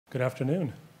Good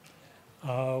afternoon.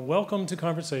 Welcome to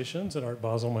Conversations at Art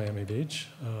Basel, Miami Beach.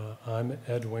 I'm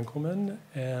Ed Winkleman,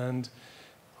 and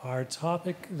our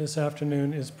topic this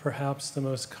afternoon is perhaps the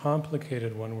most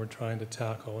complicated one we're trying to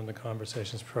tackle in the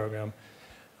Conversations program.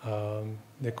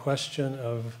 The question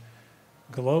of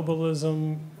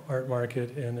globalism, art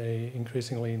market in an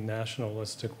increasingly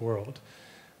nationalistic world.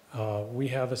 We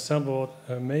have assembled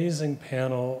an amazing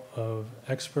panel of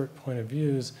expert point of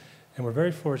views, and we're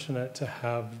very fortunate to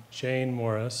have Jane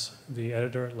Morris, the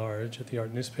editor-at-large at the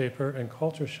Art Newspaper and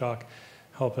Culture Shock,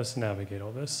 help us navigate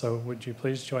all this. So would you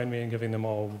please join me in giving them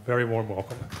all a very warm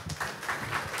welcome.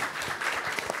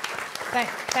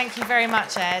 Thank you very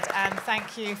much, Ed, and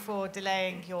thank you for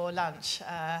delaying your lunch.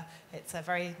 It's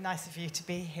very nice of you to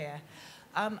be here.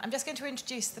 I'm just going to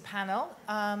introduce the panel.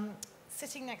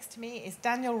 Sitting next to me is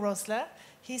Daniel Roesler.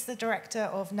 He's the director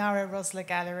of Nara Roesler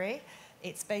Gallery.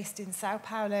 It's based in Sao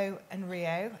Paulo and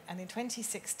Rio, and in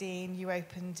 2016 you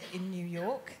opened in New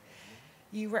York.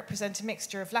 You represent a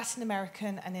mixture of Latin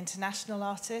American and international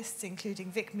artists,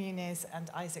 including Vic Muniz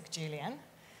and Isaac Julian.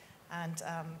 And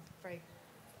very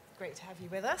great to have you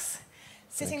with us.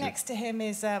 Sitting next to him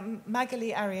is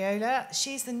Magalí Arriola.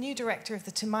 She's the new director of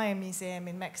the Tamayo Museum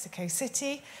in Mexico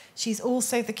City. She's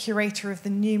also the curator of the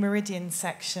New Meridian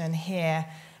section here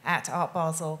at Art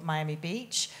Basel, Miami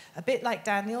Beach. A bit like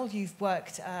Daniel, you've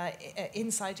worked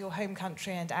inside your home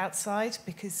country and outside,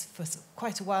 because for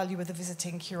quite a while you were the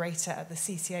visiting curator at the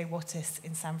CCA Wattis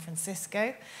in San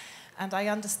Francisco. And I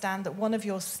understand that one of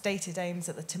your stated aims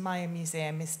at the Tamayo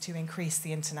Museum is to increase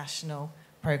the international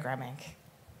programming.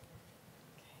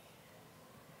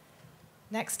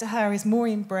 Next to her is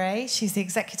Maureen Bray. She's the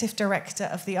executive director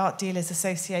of the Art Dealers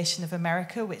Association of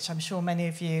America, which I'm sure many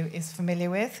of you is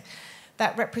familiar with.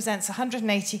 That represents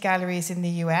 180 galleries in the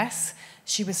US.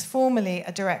 She was formerly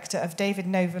a director of David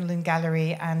Noverlin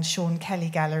Gallery and Sean Kelly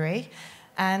Gallery.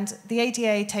 And the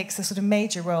ADA takes a sort of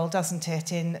major role, doesn't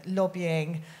it, in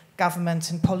lobbying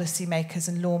government and policymakers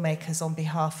and lawmakers on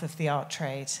behalf of the art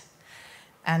trade.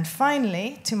 And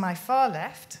finally, to my far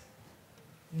left,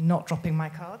 not dropping my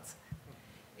cards,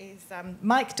 is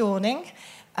Mike Dorning.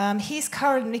 He's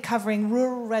currently covering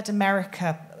rural red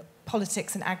America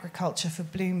politics and agriculture for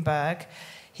Bloomberg.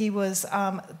 He was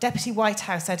deputy White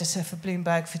House editor for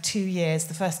Bloomberg for 2 years,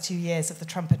 the first 2 years of the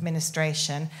Trump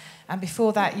administration. And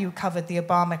before that, you covered the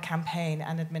Obama campaign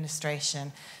and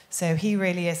administration. So he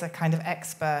really is a kind of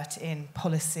expert in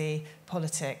policy,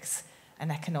 politics,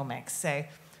 and economics. So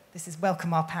this is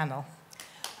welcome our panel.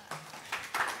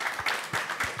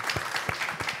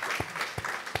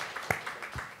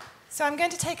 So I'm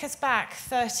going to take us back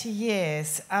 30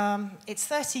 years. It's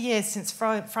 30 years since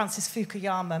Francis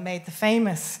Fukuyama made the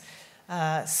famous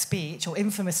speech, or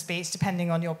infamous speech, depending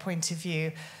on your point of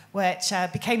view, which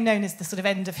became known as the sort of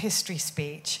end of history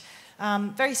speech.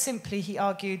 Very simply, he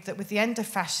argued that with the end of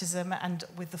fascism and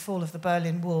with the fall of the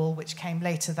Berlin Wall, which came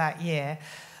later that year,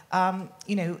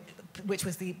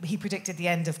 he predicted the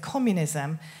end of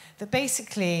communism, that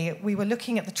basically we were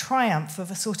looking at the triumph of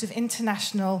a sort of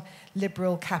international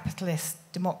liberal capitalist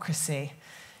democracy.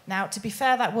 Now, to be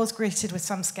fair, that was greeted with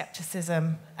some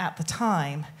skepticism at the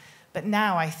time, but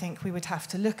now I think we would have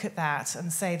to look at that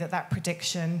and say that that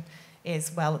prediction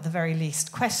is, well, at the very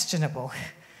least, questionable.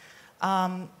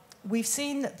 We've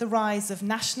seen the rise of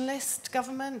nationalist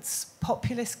governments,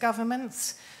 populist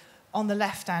governments, on the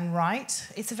left and right.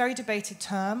 It's a very debated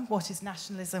term. What is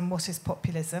nationalism? What is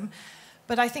populism?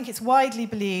 But I think it's widely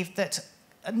believed that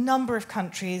a number of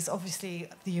countries, obviously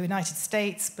the United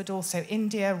States, but also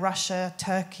India, Russia,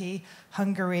 Turkey,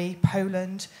 Hungary,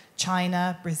 Poland,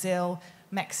 China, Brazil,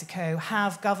 Mexico,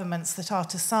 have governments that are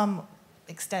to some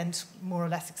extent, more or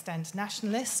less extent,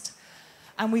 nationalist.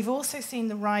 And we've also seen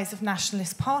the rise of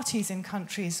nationalist parties in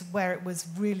countries where it was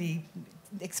really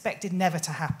expected never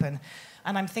to happen.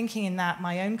 And I'm thinking in that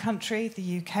my own country,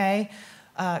 the UK,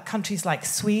 countries like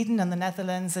Sweden and the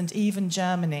Netherlands and even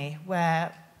Germany,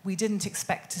 where we didn't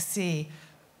expect to see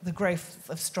the growth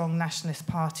of strong nationalist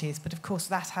parties. But of course,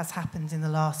 that has happened in the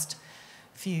last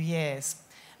few years.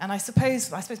 And I suppose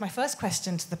my first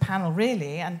question to the panel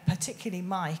really, and particularly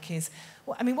Mike, is,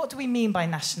 what do we mean by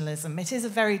nationalism? It is a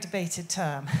very debated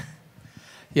term.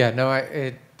 Yeah, no,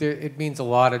 it means a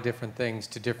lot of different things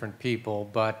to different people,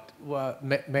 but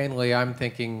mainly I'm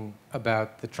thinking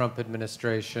about the Trump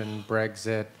administration,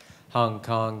 Brexit, Hong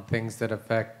Kong, things that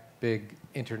affect big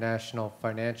international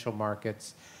financial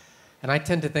markets. And I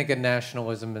tend to think of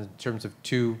nationalism in terms of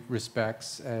two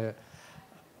respects.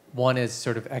 One is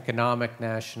sort of economic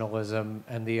nationalism,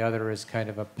 and the other is kind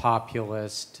of a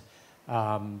populist,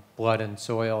 blood and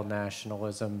soil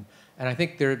nationalism. And I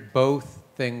think they're both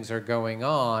things are going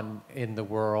on in the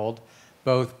world,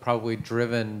 both probably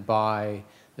driven by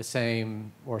the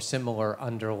same or similar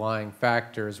underlying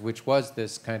factors, which was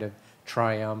this kind of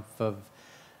triumph of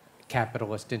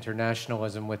capitalist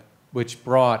internationalism, which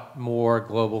brought more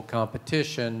global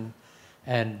competition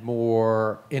and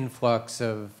more influx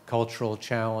of cultural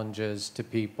challenges to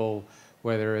people,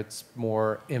 whether it's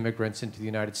more immigrants into the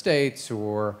United States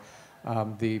or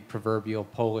the proverbial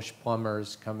Polish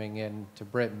plumbers coming into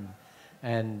Britain.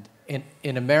 And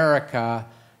in America,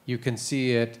 you can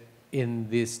see it in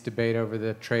this debate over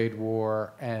the trade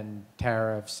war and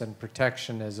tariffs and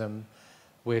protectionism,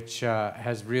 which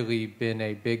has really been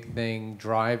a big thing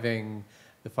driving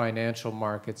the financial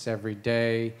markets every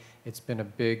day. It's been a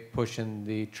big push in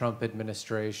the Trump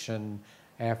administration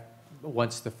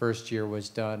once the first year was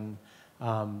done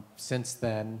since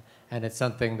then. And it's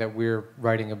something that we're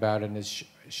writing about and is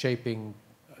shaping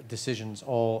decisions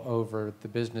all over the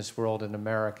business world in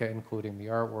America, including the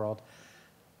art world.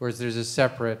 Whereas there's a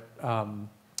separate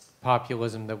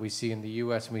populism that we see in the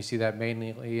US, and we see that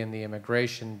mainly in the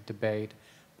immigration debate,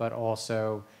 but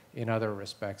also in other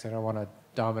respects. I don't want to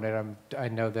dominate. I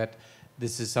know that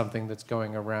this is something that's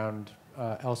going around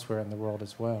elsewhere in the world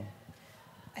as well.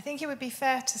 I think it would be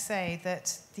fair to say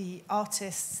that the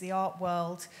artists, the art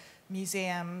world,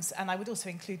 museums, and I would also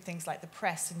include things like the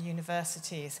press and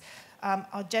universities,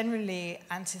 are generally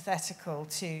antithetical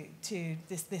to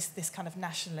this kind of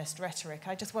nationalist rhetoric.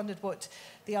 I just wondered what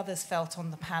the others felt on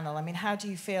the panel. I mean, how do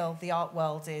you feel the art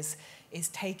world is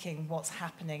taking what's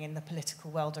happening in the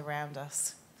political world around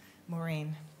us?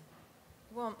 Maureen?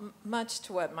 Well, much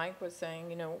to what Mike was saying,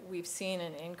 you know, we've seen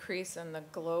an increase in the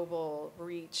global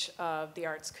reach of the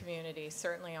arts community,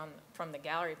 certainly from the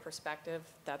gallery perspective.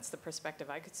 That's the perspective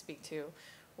I could speak to.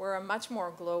 We're a much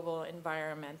more global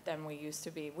environment than we used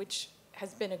to be, which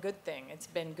has been a good thing. It's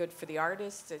been good for the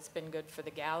artists, it's been good for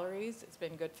the galleries, it's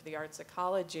been good for the arts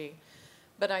ecology.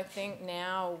 But I think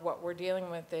now what we're dealing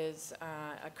with is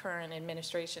a current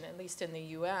administration, at least in the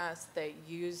US, that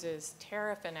uses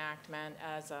tariff enactment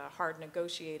as a hard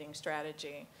negotiating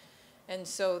strategy. And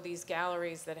so these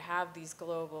galleries that have these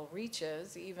global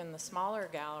reaches, even the smaller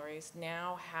galleries,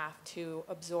 now have to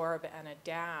absorb and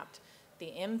adapt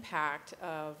the impact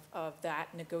of that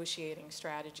negotiating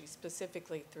strategy,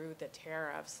 specifically through the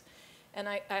tariffs. And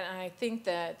I think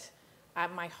that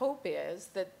my hope is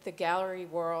that the gallery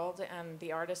world and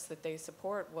the artists that they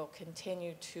support will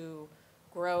continue to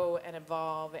grow and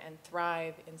evolve and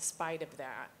thrive in spite of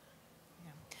that.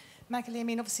 Magalí, I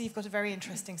mean, obviously you've got a very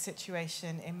interesting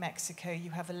situation in Mexico. You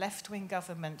have a left-wing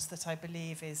government that I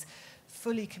believe is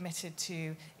fully committed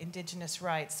to indigenous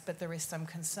rights, but there is some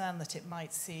concern that it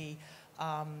might see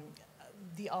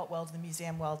the art world, the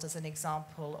museum world, as an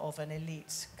example of an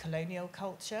elite colonial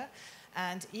culture.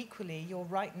 And equally, you're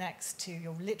right next to,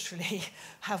 you literally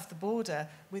have the border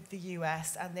with the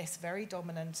US and this very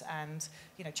dominant and,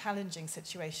 you know, challenging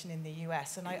situation in the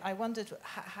US. And I wondered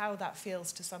how that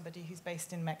feels to somebody who's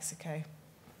based in Mexico.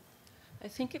 I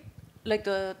think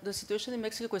the situation in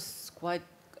Mexico is quite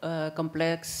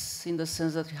complex in the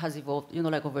sense that it has evolved, you know,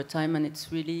 like over time, and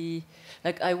it's really,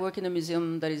 like I work in a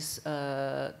museum that is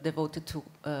devoted to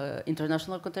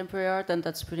international contemporary art, and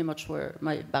that's pretty much where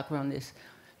my background is.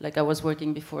 Like I was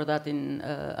working before that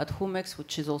at Jumex,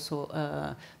 which is also,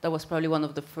 that was probably one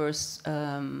of the first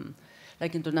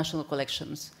like international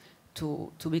collections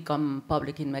to become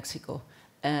public in Mexico.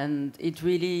 And it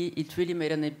really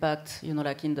made an impact, you know,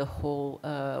 like in the whole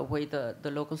way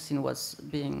the local scene was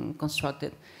being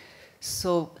constructed.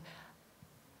 So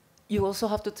you also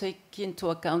have to take into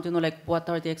account, you know, like what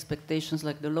are the expectations,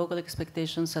 like the local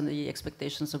expectations and the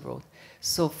expectations abroad.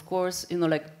 So of course, you know,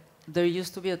 like there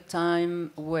used to be a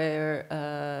time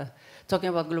where talking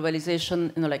about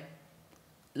globalization, you know, like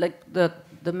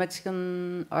the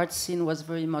Mexican art scene was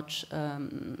very much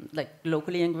like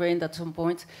locally ingrained at some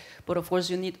point, but of course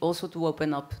you need also to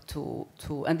open up to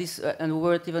and this and we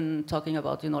weren't even talking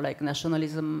about, you know, like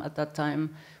nationalism at that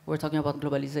time. We're talking about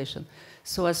globalization.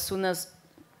 So as soon as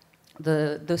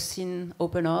the scene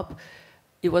opened up,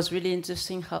 it was really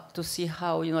interesting to see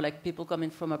how, you know, like people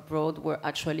coming from abroad were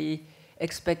actually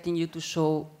expecting you to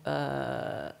show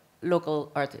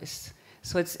local artists.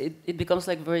 So it becomes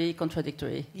like very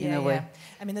contradictory in a way. Yeah.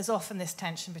 I mean, there's often this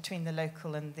tension between the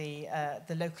local and the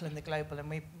global, and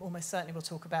we almost certainly will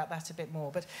talk about that a bit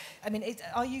more. But I mean,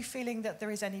 are you feeling that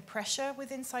there is any pressure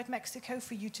inside Mexico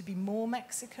for you to be more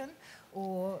Mexican,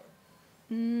 or?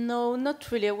 No,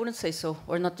 not really. I wouldn't say so,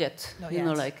 or not yet. Not you yet.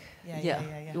 know, like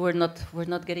yeah. We're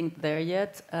not getting there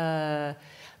yet.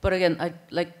 But again, I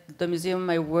like the museum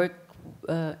I work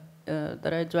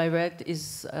that I direct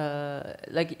is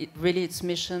really its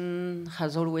mission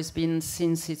has always been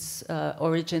since its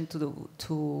origin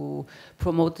to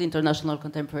promote international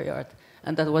contemporary art,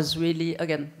 and that was really,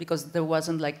 again, because there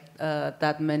wasn't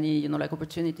that many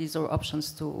opportunities or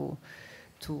options to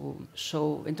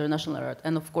show international art.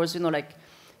 And of course,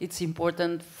 it's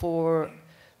important for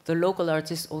the local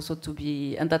artists also to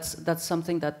be, and that's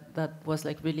something that was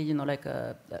really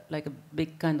a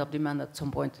big kind of demand at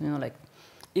some point.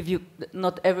 If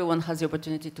not everyone has the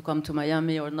opportunity to come to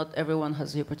Miami, or not everyone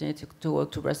has the opportunity to go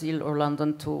to Brazil or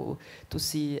London to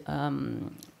see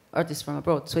artists from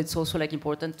abroad. So it's also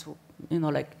important to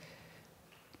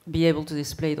be able to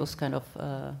display those kind of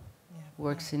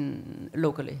works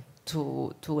locally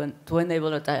to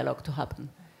enable a dialogue to happen.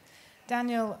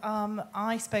 Daniel,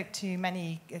 I spoke to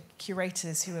many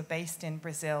curators who were based in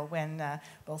Brazil when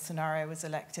Bolsonaro was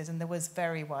elected, and there was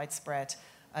very widespread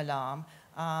alarm.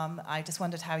 I just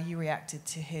wondered how you reacted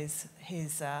to his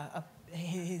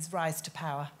rise to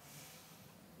power.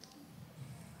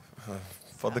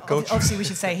 For the culture, obviously, we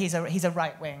should say he's a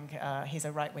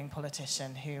right-wing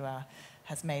politician who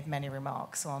has made many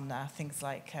remarks on things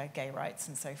like gay rights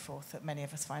and so forth that many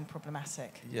of us find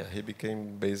problematic. Yeah, he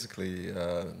became basically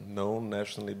known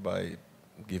nationally by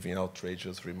giving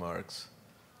outrageous remarks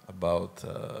about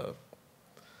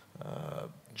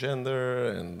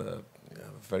gender and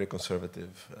very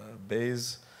conservative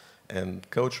base, and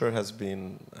culture has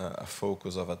been a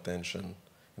focus of attention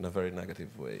in a very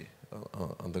negative way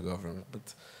on the government.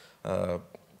 But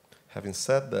having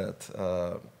said that,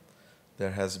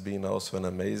 there has been also an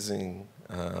amazing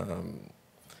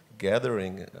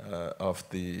gathering of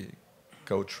the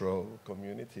cultural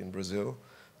community in Brazil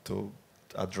to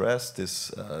address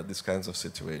these kinds of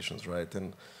situations, right?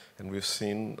 And we've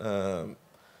seen, on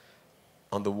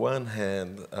the one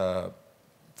hand,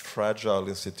 fragile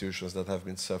institutions that have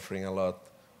been suffering a lot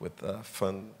with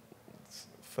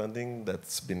funding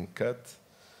that's been cut,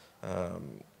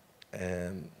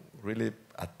 and really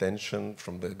attention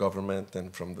from the government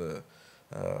and from the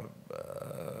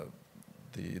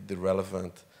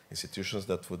relevant institutions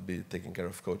that would be taking care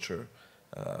of culture,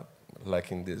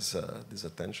 lacking this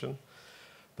attention.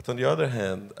 But on the other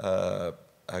hand,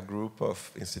 a group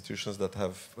of institutions that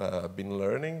have been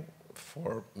learning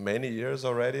for many years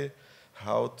already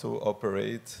how to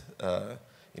operate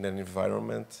in an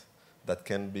environment that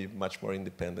can be much more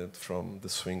independent from the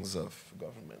swings of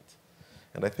government.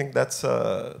 And I think that's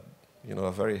a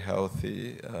very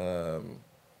healthy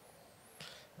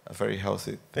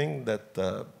thing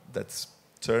that's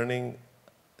turning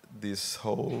this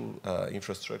whole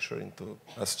infrastructure into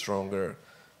a stronger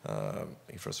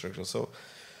infrastructure. So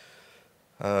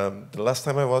the last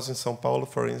time I was in São Paulo,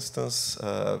 for instance,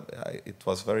 it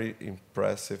was very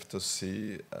impressive to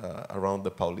see around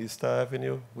the Paulista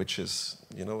Avenue, which is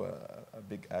a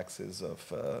big axis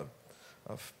of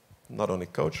not only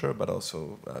culture but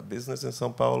also business in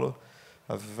São Paulo,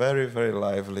 a very, very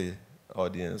lively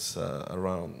audience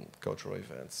around cultural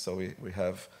events. So we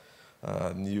have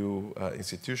new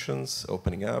institutions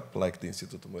opening up, like the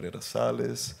Instituto Moreira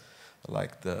Salles,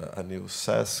 like a new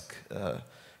SESC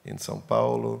in São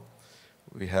Paulo.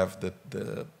 We have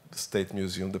the State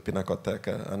Museum, the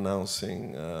Pinacoteca,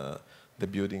 announcing the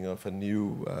building of a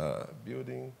new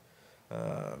building.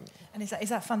 And is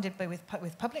that funded with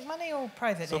public money or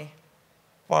privately? So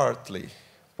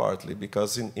partly,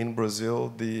 because in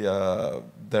Brazil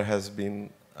there has been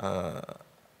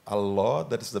a law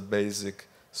that is the basic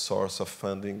source of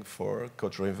funding for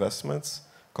cultural investments,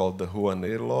 called the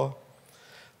Rouanet Law,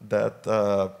 that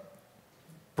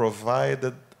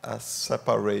provided a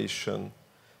separation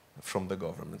from the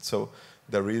government. So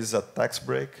there is a tax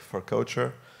break for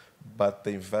culture, but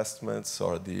the investments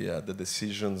or the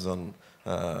decisions on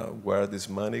where this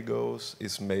money goes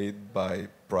is made by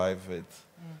private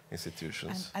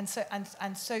institutions. And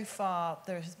so far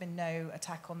there has been no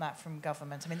attack on that from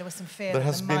government. I mean, there was some fear that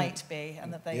there might be,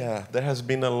 and that they. Yeah, there has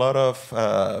been a lot of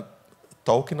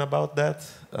talking about that.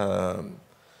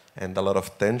 And a lot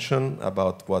of tension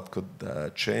about what could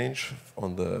change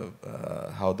on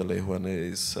how the Lei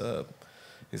Rouanet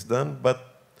is done. But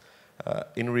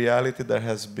in reality, there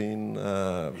has been,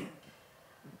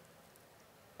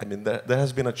 there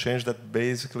has been a change that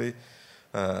basically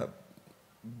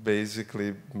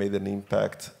made an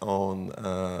impact on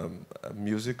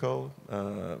musical,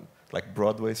 like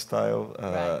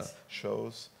Broadway-style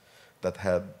shows that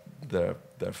had their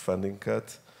funding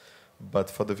cut.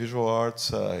 But for the visual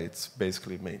arts, it's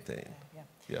basically maintained. Yeah.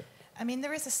 Yep. I mean,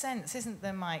 there is a sense, isn't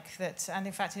there, Mike, that, and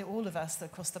in fact, all of us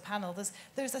across the panel,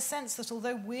 there's a sense that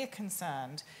although we're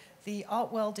concerned, the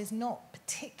art world is not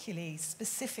particularly,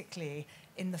 specifically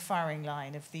in the firing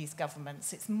line of these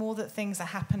governments. It's more that things are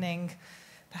happening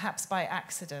perhaps by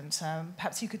accident.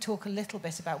 Perhaps you could talk a little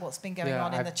bit about what's been going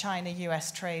on in the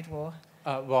China-US trade war.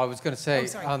 Well, I was going to say,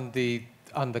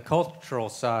 on the cultural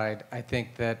side, I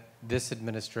think that this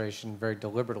administration very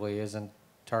deliberately isn't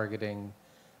targeting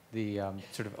the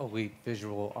sort of elite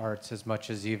visual arts as much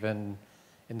as even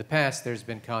in the past there's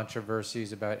been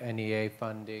controversies about NEA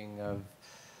funding of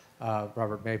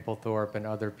Robert Mapplethorpe and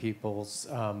other people's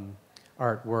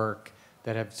artwork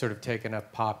that have sort of taken a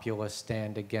populist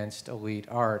stand against elite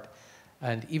art.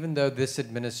 And even though this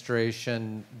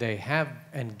administration, they have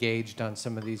engaged on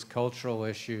some of these cultural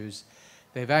issues,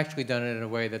 they've actually done it in a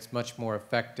way that's much more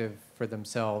effective for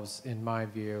themselves, in my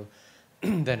view,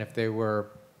 than if they were,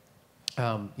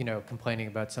 complaining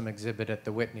about some exhibit at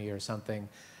the Whitney or something.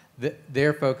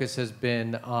 Their focus has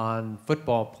been on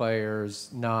football players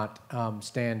not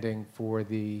standing for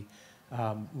the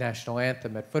national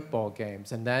anthem at football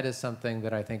games. And that is something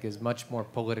that I think is much more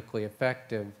politically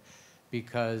effective,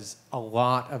 because a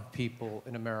lot of people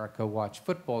in America watch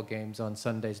football games on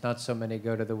Sundays. Not so many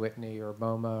go to the Whitney or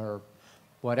MoMA or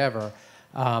whatever.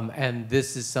 And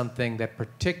this is something that,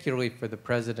 particularly for the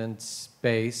president's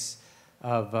base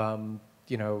of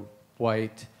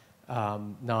white,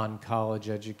 non-college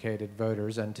educated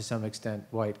voters, and to some extent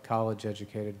white college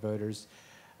educated voters,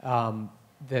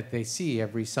 that they see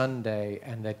every Sunday,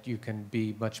 and that you can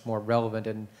be much more relevant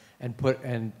and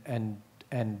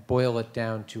boil it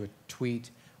down to a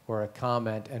tweet or a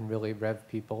comment and really rev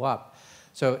people up.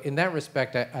 So in that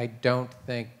respect, I don't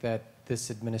think that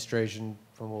this administration,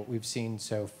 from what we've seen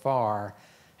so far,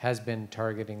 has been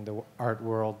targeting the art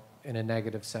world in a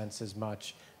negative sense as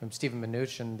much. Stephen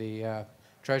Mnuchin, the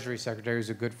Treasury Secretary,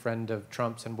 who's a good friend of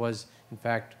Trump's and was, in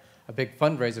fact, a big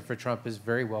fundraiser for Trump, is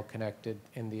very well connected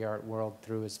in the art world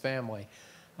through his family.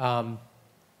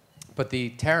 But the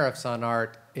tariffs on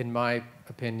art, in my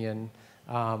opinion,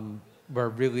 were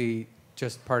really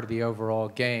just part of the overall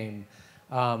game.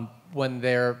 When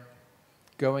they're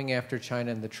going after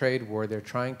China in the trade war, they're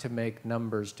trying to make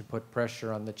numbers to put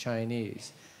pressure on the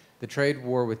Chinese. The trade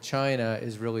war with China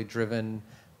is really driven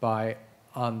by,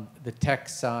 on the tech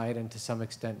side and to some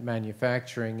extent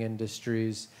manufacturing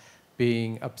industries,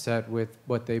 being upset with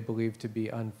what they believe to be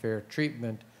unfair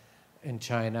treatment in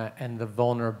China, and the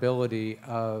vulnerability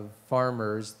of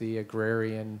farmers, the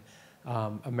agrarian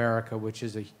America, which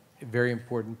is a very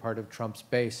important part of Trump's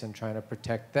base, and trying to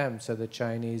protect them. So the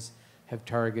Chinese have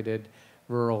targeted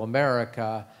rural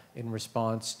America in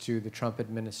response to the Trump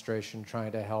administration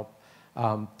trying to help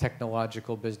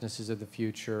technological businesses of the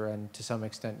future and to some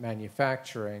extent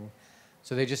manufacturing.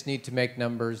 So they just need to make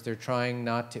numbers. They're trying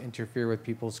not to interfere with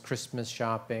people's Christmas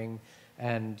shopping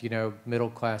and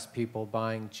middle-class people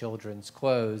buying children's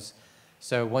clothes.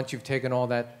 So once you've taken all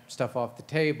that stuff off the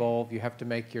table, you have to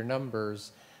make your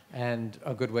numbers. And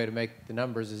a good way to make the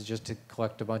numbers is just to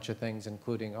collect a bunch of things,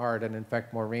 including art. And in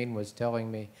fact, Maureen was telling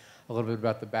me a little bit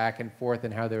about the back and forth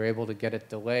and how they're able to get it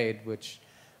delayed, which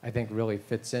I think really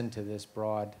fits into this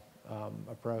broad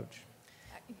approach.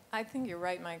 I think you're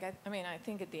right, Mike. I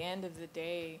think at the end of the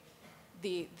day,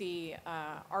 the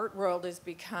art world has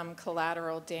become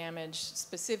collateral damage,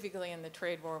 specifically in the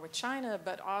trade war with China,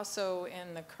 but also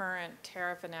in the current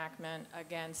tariff enactment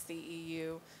against the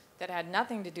EU that had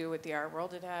nothing to do with the art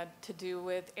world. It had to do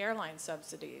with airline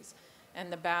subsidies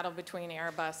and the battle between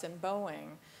Airbus and Boeing.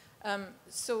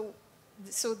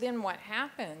 So then what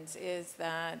happens is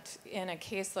that in a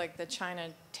case like the China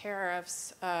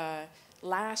tariffs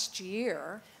last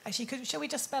year. Actually, shall we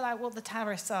just spell out what the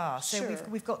tariffs are? Sure. So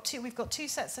we've got two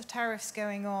sets of tariffs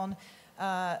going on.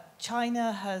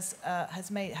 China has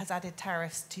added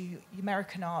tariffs to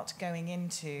American art going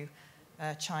into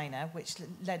China, which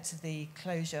led to the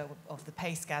closure of the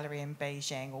Pace Gallery in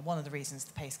Beijing, or one of the reasons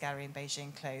the Pace Gallery in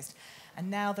Beijing closed. And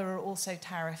now there are also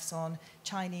tariffs on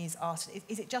Chinese art.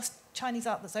 Is it just Chinese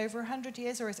art that's over 100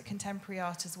 years, or is it contemporary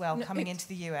art as well coming into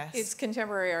the US? It's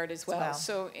contemporary art as well.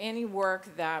 So any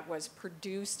work that was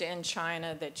produced in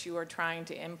China that you are trying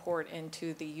to import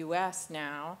into the US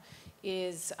now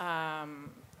is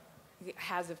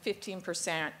has a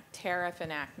 15% tariff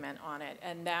enactment on it.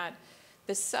 And that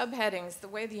the subheadings, the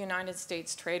way the United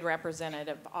States Trade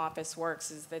Representative Office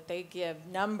works is that they give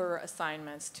number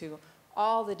assignments to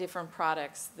all the different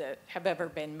products that have ever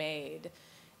been made.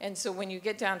 And so when you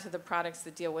get down to the products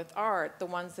that deal with art, the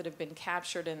ones that have been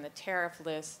captured in the tariff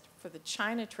list for the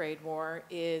China trade war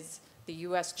is the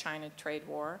US-China trade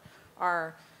war,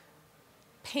 are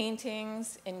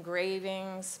paintings,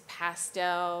 engravings,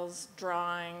 pastels,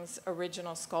 drawings,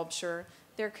 original sculpture.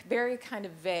 they're very kind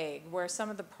of vague, where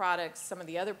some of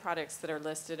the other products that are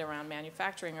listed around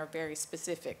manufacturing are very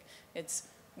specific. It's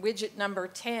widget number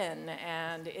 10,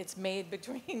 and it's made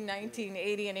between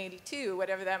 1980 and 82,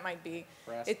 whatever that might be.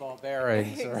 Brass ball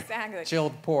bearings exactly. or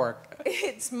chilled pork.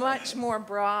 It's much more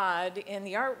broad in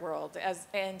the art world,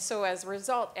 and so as a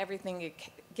result, everything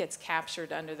gets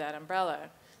captured under that umbrella.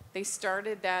 They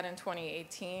started that in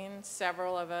 2018.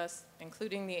 Several of us,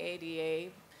 including the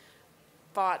ADA,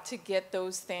 fought to get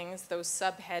those things, those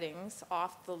subheadings,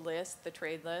 off the list, the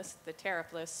trade list, the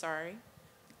tariff list, sorry.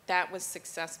 That was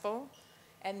successful.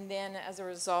 And then as a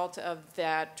result of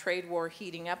that trade war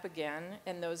heating up again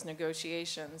and those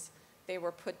negotiations, they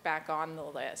were put back on the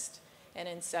list. And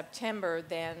in September,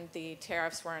 then the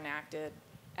tariffs were enacted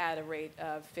at a rate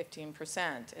of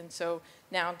 15%. And so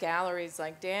now galleries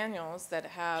like Daniel's that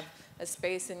have a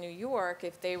space in New York,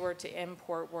 if they were to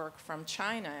import work from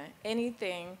China,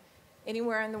 anything,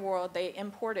 anywhere in the world they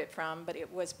import it from, but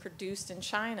it was produced in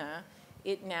China,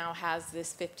 it now has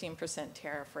this 15%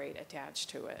 tariff rate attached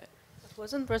to it.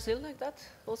 Wasn't Brazil like that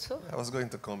also? I was going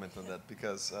to comment on that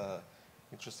because,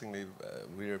 interestingly,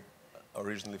 we're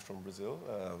originally from Brazil.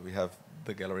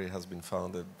 The gallery has been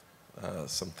founded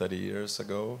some 30 years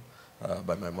ago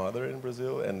by my mother in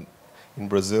Brazil. And in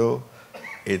Brazil,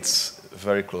 it's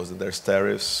very close. And there's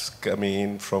tariffs coming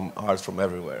in from art from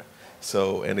everywhere.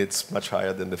 So, and it's much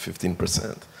higher than the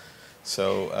 15%.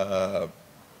 So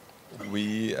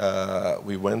we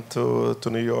went to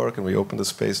New York and we opened a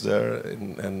space there,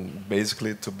 and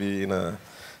basically to be in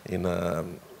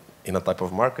a type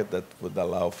of market that would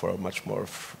allow for a much more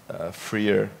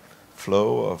freer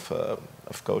flow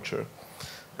of culture.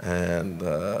 And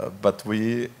but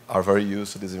we are very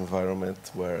used to this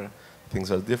environment where things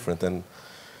are different. And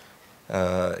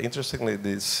interestingly,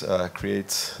 this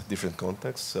creates different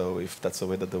contexts. So if that's the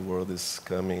way that the world is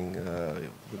coming,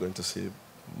 we're going to see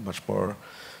much more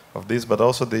of this, but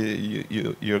also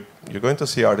you're going to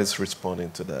see artists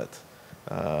responding to that.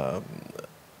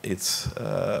 It's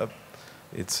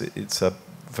a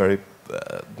very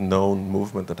known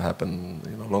movement that happened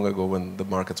long ago when the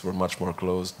markets were much more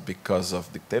closed because of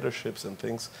dictatorships and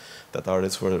things, that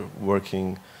artists were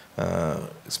working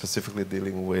specifically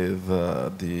dealing with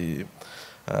the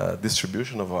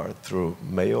distribution of art through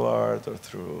mail art or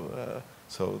through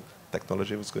so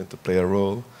technology was going to play a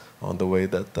role on the way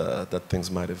that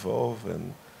things might evolve,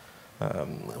 and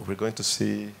we're going to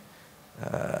see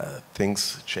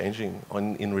things changing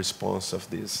in response of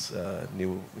these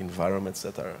new environments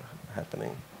that are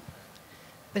happening.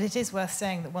 But it is worth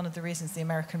saying that one of the reasons the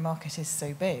American market is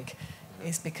so big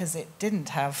is because it didn't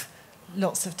have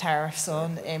lots of tariffs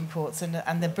on imports,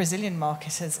 and the Brazilian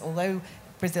market has, although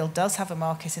Brazil does have a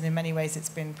market and in many ways it's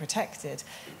been protected,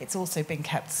 it's also been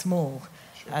kept small.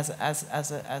 Sure.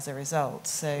 As a result.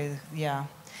 So, yeah.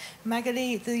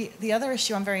 Magalí, the other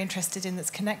issue I'm very interested in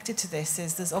that's connected to this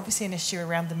is there's obviously an issue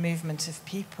around the movement of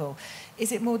people.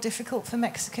 Is it more difficult for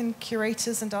Mexican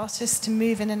curators and artists to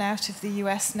move in and out of the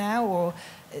US now, or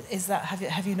is that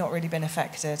have you not really been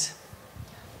affected?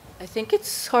 I think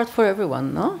it's hard for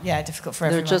everyone, no? Yeah, difficult for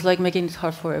everyone. They're just like making it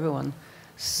hard for everyone.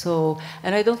 So,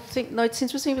 and I don't think, no, it's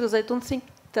interesting because I don't think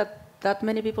that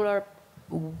many people are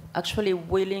actually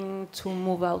willing to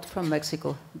move out from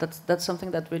Mexico. That's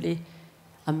something that really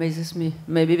amazes me.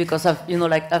 Maybe because I've been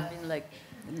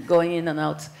going in and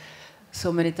out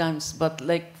so many times. But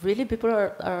like really, people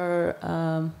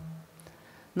are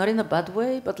not in a bad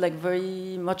way, but like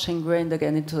very much ingrained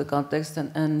again into the context,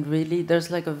 and really there's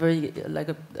like a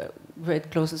great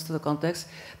closeness to the context.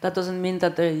 That doesn't mean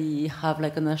that they have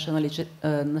like a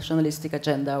nationalistic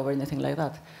agenda or anything like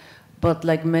that. But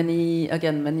like many of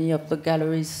the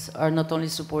galleries are not only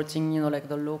supporting, like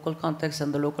the local context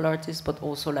and the local artists, but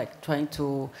also like trying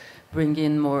to bring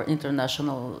in more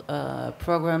international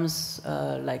programs,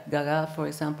 like Gaga, for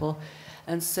example.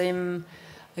 And same,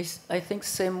 I think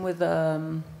same with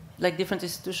like different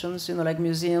institutions, like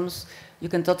museums. You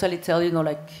can totally tell,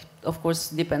 like, of course,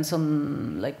 depends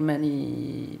on like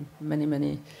many,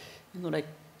 like,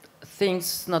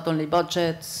 things, not only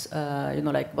budgets,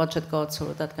 like budget cuts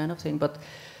or that kind of thing. But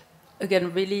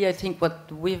again, really, I think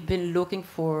what we've been looking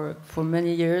for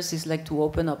many years is like to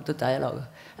open up the dialogue.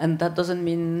 And that doesn't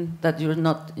mean that you're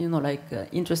not,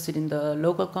 interested in the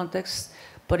local context,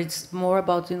 but it's more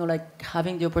about, like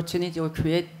having the opportunity or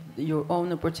create your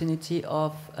own opportunity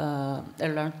of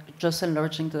just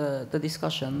enlarging the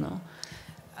discussion. No?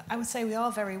 I would say we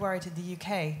are very worried in the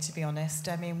UK, to be honest.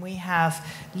 I mean, we have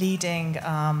leading,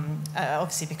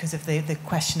 obviously because of the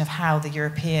question of how the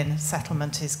European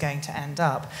settlement is going to end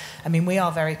up. I mean, we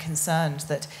are very concerned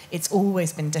that it's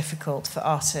always been difficult for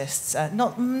artists,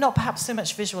 not perhaps so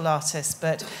much visual artists,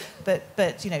 but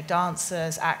you know,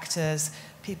 dancers, actors,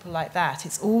 people like that.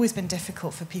 It's always been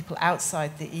difficult for people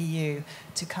outside the EU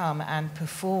to come and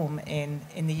perform in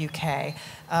the UK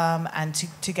and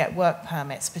to get work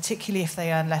permits, particularly if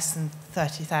they earn less than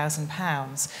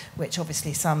 £30,000, which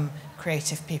obviously some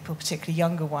creative people, particularly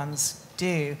younger ones,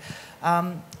 do.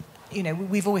 You know,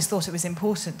 we've always thought it was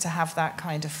important to have that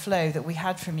kind of flow that we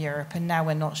had from Europe, and now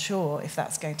we're not sure if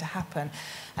that's going to happen.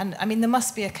 And I mean, there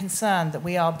must be a concern that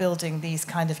we are building these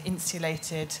kind of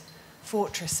insulated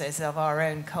fortresses of our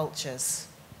own cultures.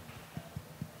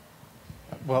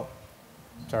 Well,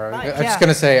 sorry, Right, I'm just going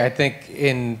to say, I think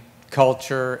in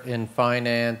culture, in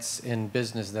finance, in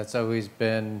business, that's always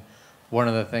been one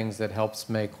of the things that helps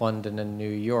make London and New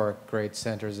York great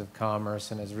centers of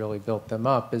commerce and has really built them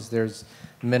up, is there's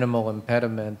minimal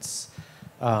impediments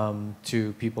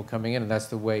to people coming in, and that's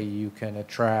the way you can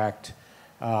attract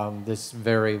this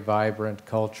very vibrant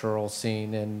cultural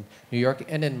scene in New York,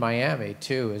 and in Miami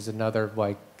too is another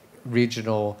like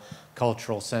regional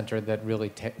cultural center that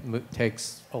really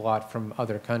takes a lot from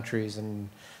other countries and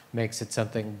makes it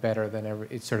something better than ever.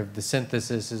 It's sort of the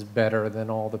synthesis is better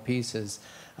than all the pieces.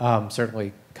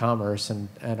 Certainly commerce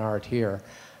and art here,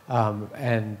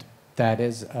 and that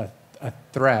is a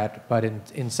threat. But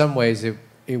in some ways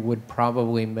it would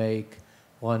probably make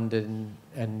London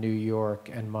and New York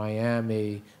and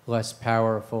Miami less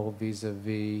powerful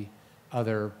vis-a-vis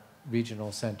other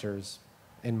regional centers,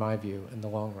 in my view, in the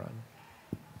long run.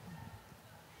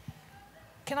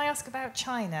 Can I ask about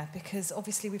China? Because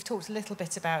obviously we've talked a little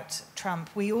bit about Trump.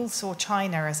 We all saw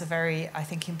China as a very, I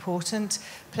think, important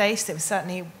place. It was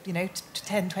certainly, you know,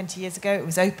 10, 20 years ago, it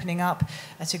was opening up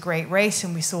at a great rate,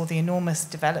 and we saw the enormous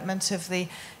development of the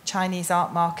Chinese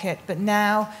art market. But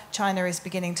now China is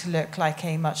beginning to look like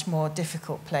a much more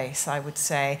difficult place, I would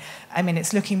say. I mean,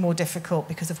 it's looking more difficult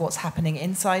because of what's happening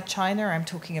inside China. I'm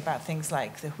talking about things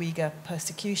like the Uyghur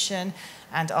persecution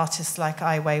and artists like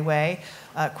Ai Weiwei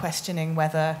questioning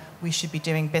whether we should be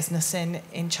doing business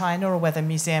in China or whether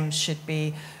museums should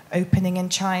be opening in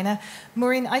China.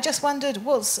 Maureen, I just wondered,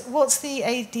 what's the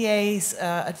ADA's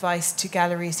advice to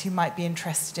galleries who might be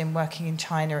interested in working in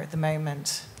China at the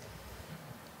moment?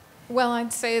 Well,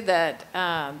 I'd say that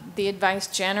the advice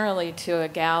generally to a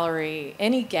gallery,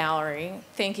 any gallery,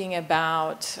 thinking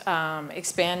about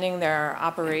expanding their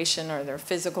operation or their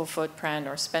physical footprint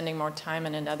or spending more time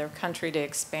in another country to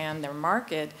expand their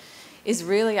market, is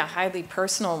really a highly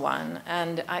personal one.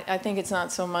 And I think it's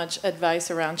not so much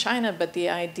advice around China, but the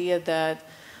idea that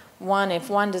if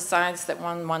one decides that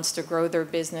one wants to grow their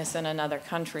business in another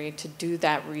country, to do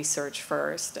that research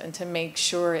first and to make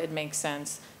sure it makes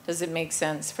sense. Does it make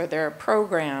sense for their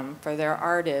program, for their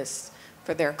artists,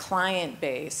 for their client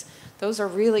base? Those are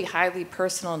really highly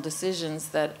personal decisions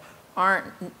that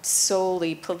aren't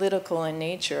solely political in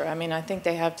nature. I mean, I think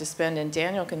they have to spend, and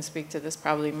Daniel can speak to this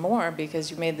probably more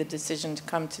because you made the decision to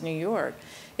come to New York.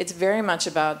 It's very much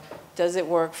about, does it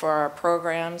work for our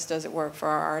programs? Does it work for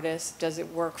our artists? Does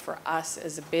it work for us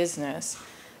as a business?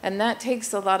 And that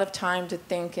takes a lot of time to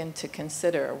think and to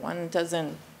consider. One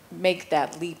doesn't make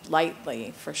that leap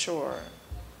lightly, for sure.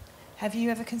 Have you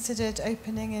ever considered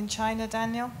opening in China,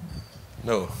 Daniel?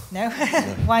 No. No?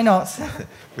 Why not?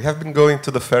 We have been going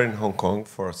to the fair in Hong Kong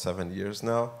for 7 years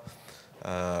now,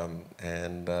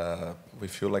 and we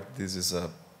feel like this is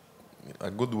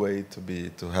a good way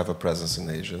to have a presence in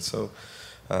Asia. So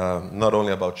not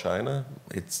only about China,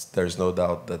 there's no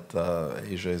doubt that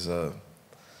Asia is a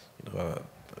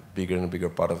bigger and bigger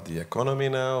part of the economy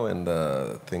now, and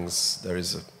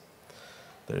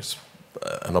there's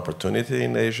an opportunity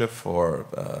in Asia for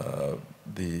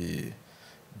the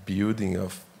building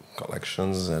of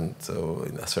collections, and so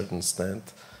in a certain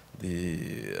extent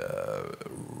the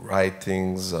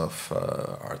writings of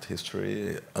art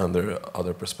history under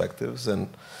other perspectives, and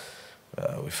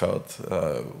we felt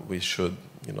we should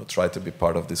try to be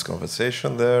part of this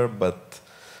conversation there, but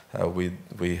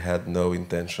we had no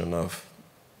intention of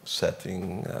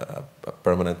setting a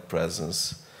permanent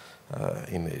presence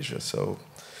in Asia. So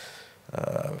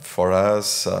for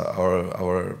us,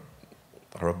 our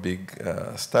big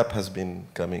step has been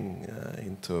coming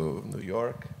into New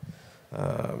York,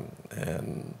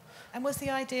 and was the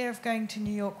idea of going to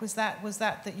New York was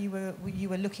that you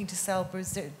were looking to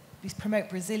promote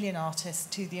Brazilian artists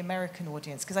to the American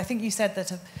audience? Because I think you said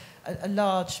that a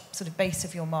large sort of base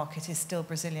of your market is still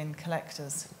Brazilian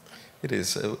collectors. It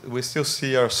is. We still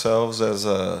see ourselves as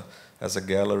a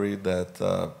gallery that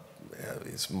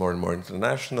is more and more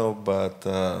international, but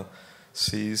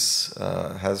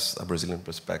has a Brazilian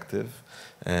perspective,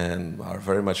 and are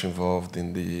very much involved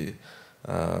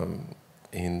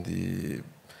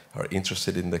are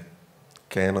interested in the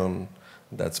canon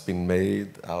that's been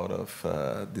made out of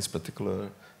this particular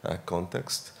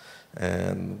context,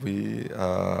 and we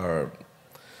are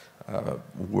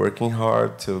working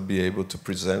hard to be able to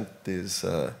present these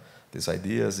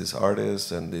ideas, these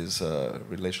artists, and these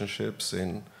relationships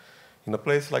in a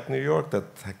place like New York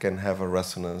that can have a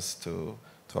resonance to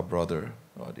a broader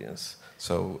audience.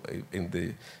 So in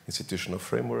the institutional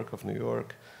framework of New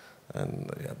York, and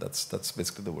yeah, that's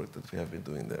basically the work that we have been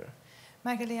doing there.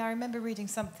 Magalí, I remember reading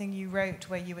something you wrote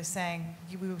where you were saying,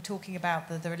 we were talking about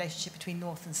the relationship between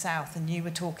North and South, and you were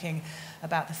talking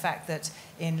about the fact that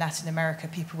in Latin America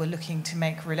people were looking to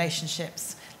make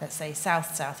relationships, let's say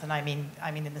South-South, and I mean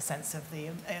in the sense of the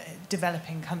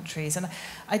developing countries. And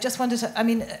I just wondered,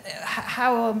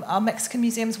 how are Mexican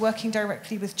museums working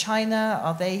directly with China?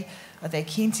 Are they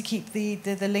keen to keep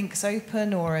the links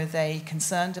open, or are they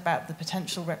concerned about the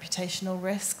potential reputational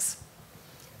risks?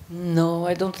 No,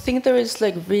 I don't think there is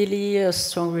like really a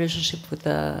strong relationship with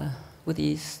the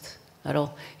East at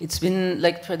all. It's been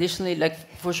like traditionally,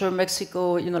 like for sure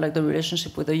Mexico, like the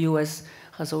relationship with the US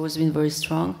has always been very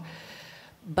strong.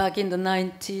 Back in the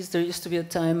 90s, there used to be a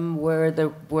time where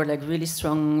there were like really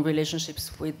strong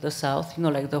relationships with the South,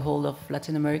 like the whole of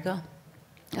Latin America.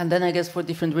 And then I guess for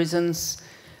different reasons,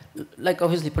 like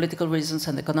obviously political reasons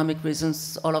and economic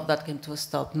reasons, all of that came to a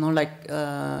stop.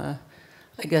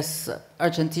 I guess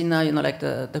Argentina, like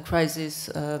the crisis,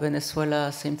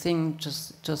 Venezuela, same thing,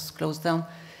 just closed down.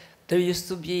 There used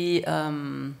to be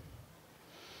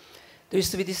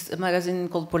this magazine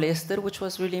called Polyester, which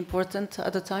was really important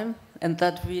at the time, and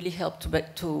that really helped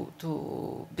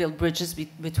to build bridges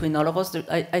between all of us.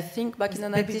 I think back in the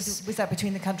 90s. Was that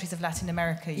between the countries of Latin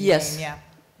America? Yes. Yeah.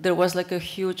 There was like a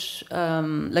huge,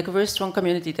 like a very strong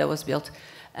community that was built.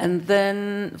 And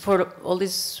then for all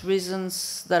these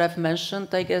reasons that I've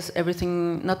mentioned, I guess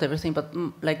everything, not everything, but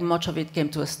like much of it came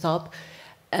to a stop.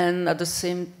 And at the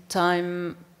same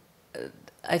time,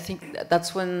 I think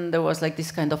that's when there was like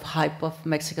this kind of hype of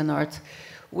Mexican art,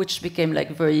 which became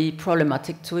like very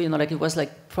problematic too. Like it was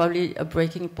like probably a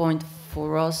breaking point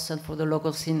for us and for the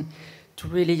local scene to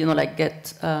really, like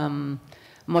get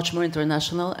much more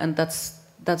international. And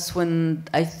that's when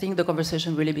I think the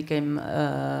conversation really became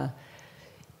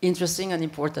interesting and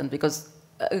important, because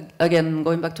again,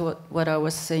 going back to what I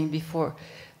was saying before,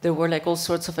 there were like all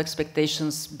sorts of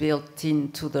expectations built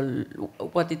into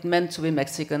what it meant to be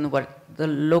Mexican, what the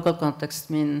local context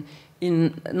mean,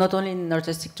 in not only in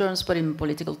artistic terms, but in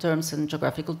political terms and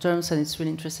geographical terms. And it's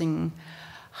really interesting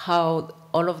how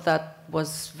all of that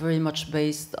was very much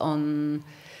based on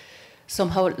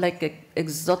somehow like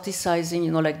exoticizing,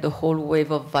 like the whole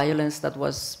wave of violence that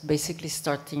was basically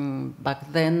starting back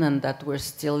then and that we're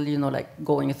still, like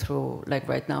going through like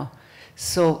right now.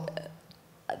 So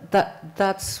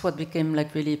that's what became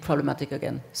like really problematic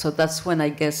again. So that's when I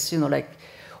guess, like,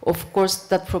 of course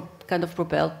that kind of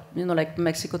propelled, like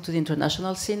Mexico to the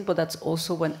international scene, but that's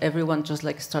also when everyone just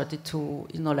like started to,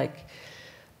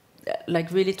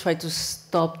 like really try to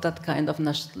stop that kind of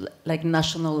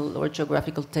national or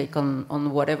geographical take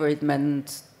on whatever it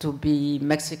meant to be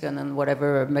Mexican and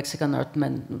whatever Mexican art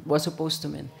was supposed to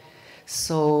mean.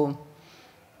 So,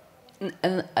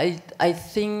 and I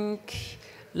think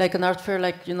like an art fair,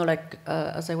 like,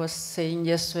 as I was saying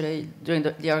yesterday during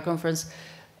the art conference,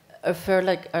 a fair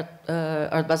like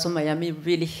Art Basel Miami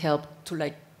really helped to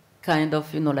like kind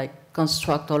of, like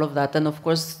construct all of that. And of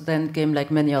course, then came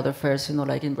like many other fairs,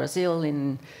 like in Brazil,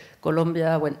 in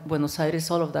Colombia, Buenos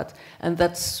Aires, all of that. And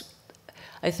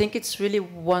I think it's really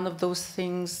one of those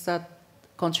things that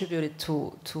contributed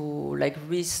to like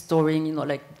restoring,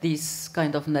 like this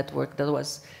kind of network that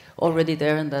was already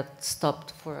there and that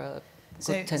stopped for a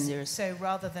good 10 years. So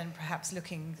rather than perhaps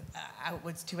looking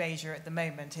outwards to Asia at the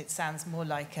moment, it sounds more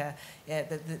like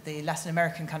the Latin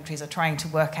American countries are trying to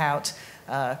work out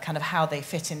kind of how they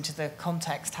fit into the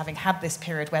context, having had this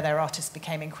period where their artists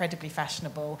became incredibly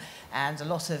fashionable, and a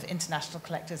lot of international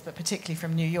collectors, but particularly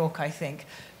from New York, I think,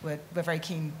 were very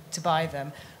keen to buy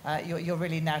them. You're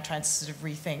really now trying to sort of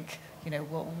rethink,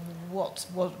 what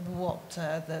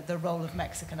the role of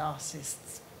Mexican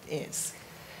artists is.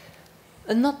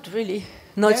 Not really.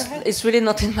 No, it's really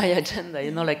not in my agenda.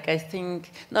 Like I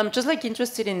think I'm just like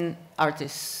interested in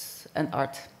artists and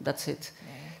art. That's it. Yeah.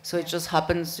 So it just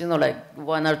happens, like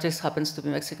one artist happens to be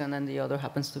Mexican and the other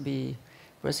happens to be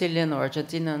Brazilian or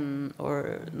Argentinian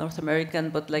or North American.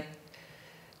 But like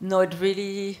No,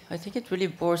 I think it really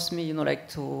bores me, like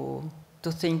to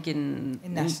think in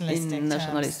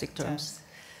nationalistic terms.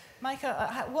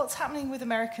 Micah, what's happening with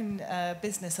American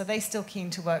business? Are they still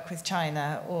keen to work with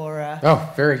China, or?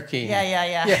 Oh, very keen. Yeah.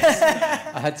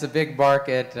 Yes. It's a big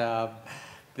market.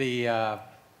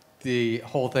 The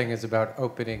whole thing is about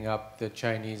opening up the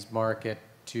Chinese market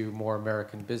to more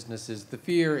American businesses. The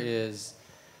fear is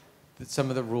that some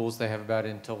of the rules they have about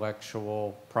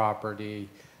intellectual property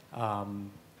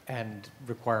and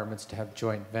requirements to have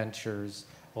joint ventures,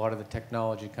 a lot of the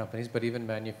technology companies, but even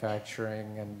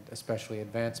manufacturing and especially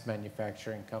advanced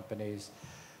manufacturing companies,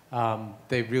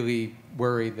 they really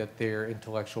worry that their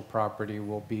intellectual property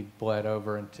will be bled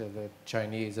over into the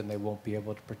Chinese and they won't be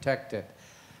able to protect it.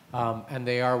 And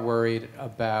they are worried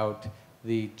about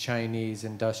the Chinese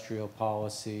industrial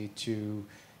policy to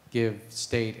give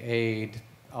state aid,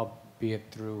 albeit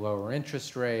through lower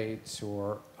interest rates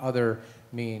or other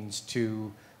means,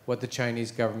 to what the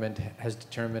Chinese government has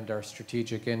determined are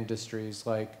strategic industries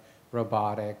like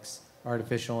robotics,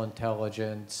 artificial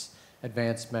intelligence,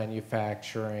 advanced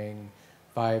manufacturing,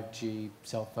 5G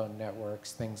cell phone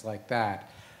networks, things like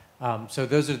that. So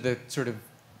those are the sort of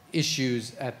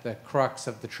issues at the crux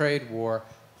of the trade war,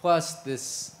 plus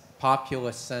this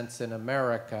populist sense in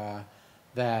America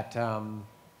that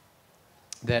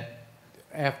that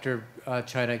after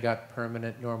China got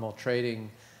permanent normal trading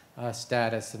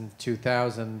status in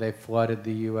 2000, they flooded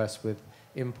the U.S. with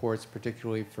imports,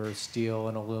 particularly for steel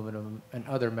and aluminum and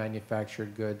other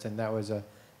manufactured goods, and that was a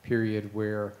period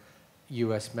where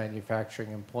U.S.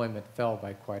 manufacturing employment fell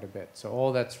by quite a bit. So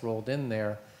all that's rolled in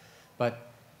there,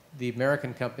 but the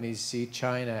American companies see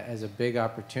China as a big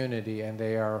opportunity, and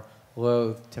they are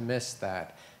loath to miss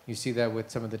that. You see that with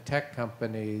some of the tech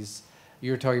companies.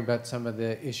 You were talking about some of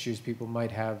the issues people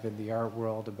might have in the art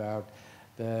world about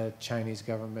the Chinese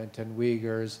government and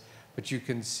Uyghurs, but you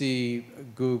can see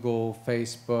Google,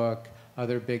 Facebook,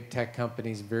 other big tech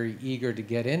companies very eager to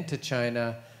get into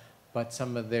China, but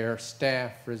some of their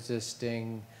staff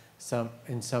resisting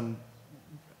in some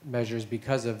measures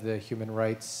because of the human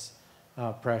rights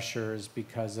pressures,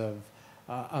 because of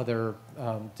other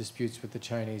disputes with the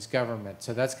Chinese government.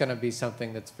 So that's going to be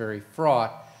something that's very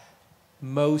fraught.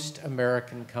 Most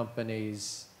American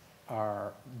companies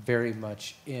are very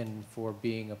much in for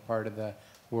being a part of the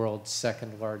world's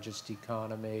second largest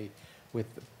economy with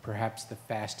perhaps the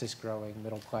fastest growing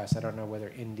middle class. I don't know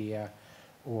whether India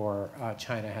or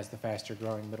China has the faster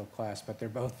growing middle class, but they're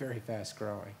both very fast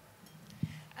growing.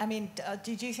 I mean,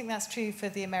 do you think that's true for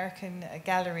the American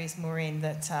galleries, Maureen,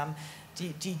 that do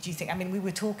you think, I mean, we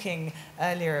were talking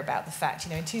earlier about the fact,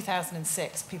 in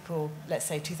 2006, people, let's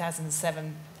say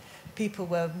 2007, people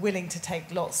were willing to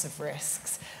take lots of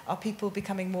risks. Are people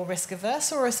becoming more risk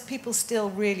averse, or are people still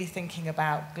really thinking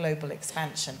about global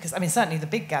expansion? Because, I mean, certainly the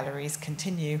big galleries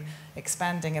continue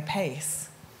expanding apace.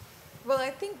 Well,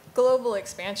 I think global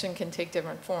expansion can take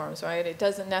different forms, right? It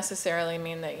doesn't necessarily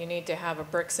mean that you need to have a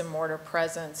bricks and mortar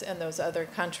presence in those other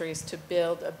countries to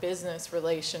build a business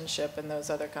relationship in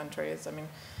those other countries. I mean,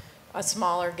 a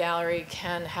smaller gallery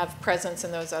can have presence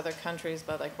in those other countries,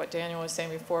 but like what Daniel was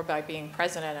saying before, by being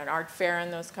present at an art fair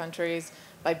in those countries,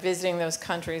 by visiting those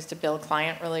countries to build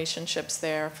client relationships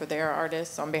there for their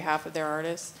artists, on behalf of their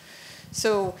artists.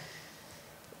 So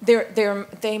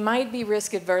they might be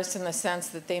risk adverse in the sense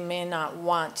that they may not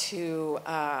want to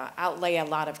outlay a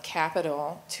lot of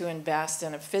capital to invest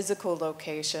in a physical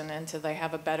location until they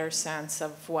have a better sense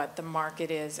of what the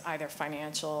market is, either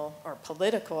financial or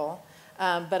political.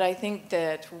 But I think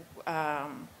that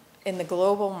in the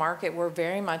global market, we're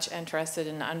very much interested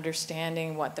in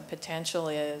understanding what the potential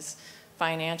is,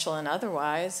 financial and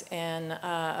otherwise, and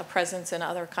a presence in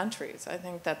other countries. I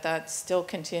think that still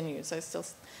continues.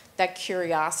 That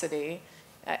curiosity,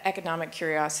 economic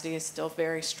curiosity, is still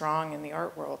very strong in the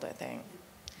art world, I think.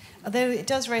 Although it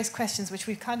does raise questions which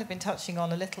we've kind of been touching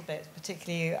on a little bit,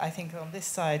 particularly, I think, on this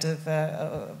side of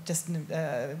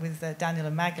with Daniel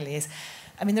and Magalí, is,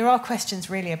 I mean, there are questions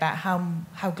really about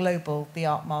how global the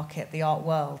art market, the art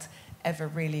world, ever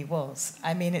really was.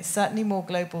 I mean, it's certainly more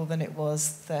global than it was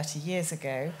 30 years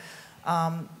ago,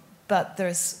 but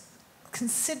there's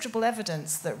considerable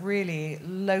evidence that really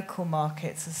local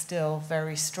markets are still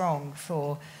very strong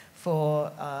for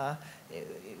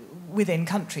within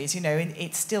countries.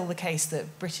 It's still the case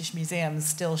that British museums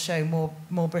still show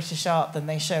more British art than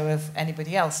they show of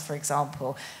anybody else, for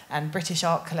example. And British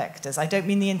art collectors, I don't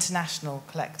mean the international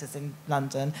collectors in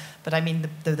London, but I mean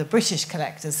the British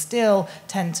collectors still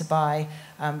tend to buy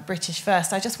British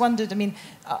first. I just wondered, I mean,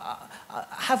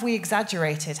 have we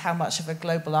exaggerated how much of a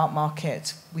global art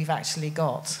market we've actually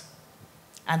got,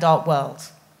 and art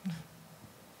world?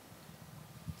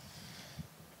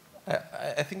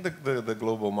 I think the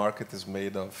global market is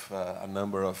made of a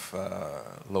number of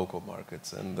local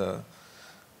markets and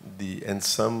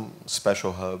some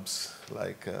special hubs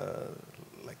like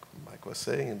Mike was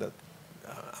saying that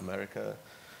America,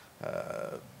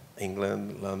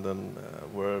 England, London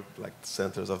were like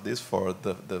centers of this for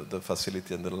the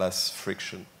facility and the less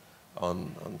friction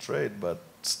on trade, but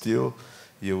still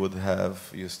you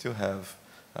still have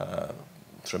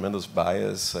tremendous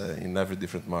bias in every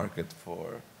different market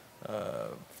for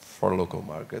local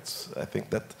markets. I think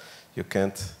that you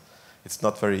can't. It's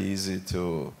not very easy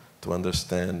to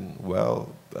understand well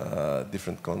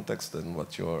different contexts than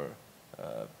what you're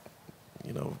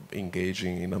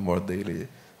engaging in a more daily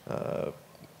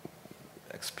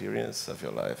experience of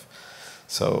your life.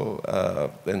 So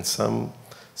and some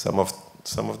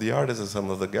of the artists and some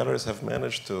of the galleries have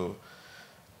managed to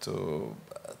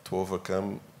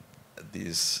overcome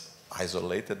these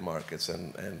isolated markets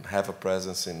and have a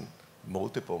presence in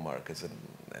multiple markets and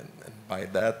by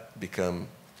that become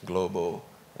global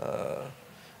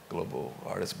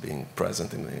artists being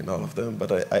present in all of them.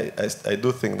 But I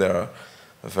do think there are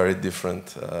very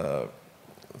different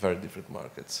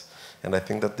markets, and I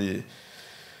think that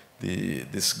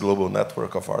this global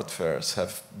network of art fairs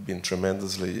have been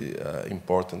tremendously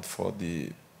important for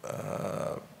the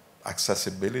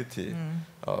accessibility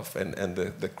of and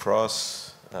the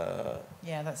cross. The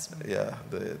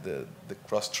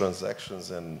cross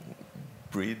transactions and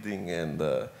breeding and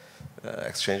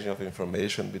exchanging of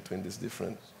information between these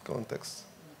different contexts.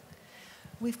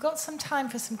 We've got some time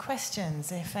for some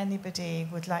questions. If anybody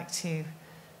would like to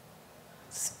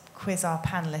quiz our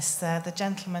panelists, the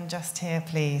gentleman just here,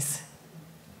 please.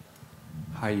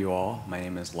 Hi, you all. My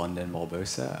name is London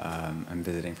Malbosa. I'm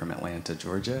visiting from Atlanta,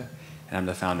 Georgia, and I'm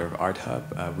the founder of Art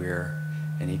Hub. We're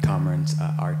an e-commerce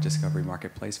art discovery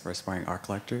marketplace for aspiring art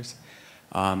collectors.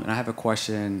 And I have a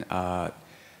question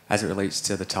as it relates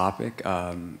to the topic.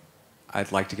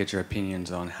 I'd like to get your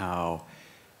opinions on how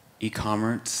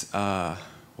e-commerce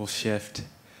will shift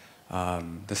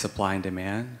the supply and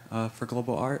demand for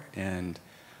global art, and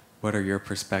what are your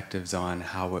perspectives on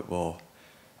how it will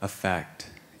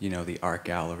affect, the art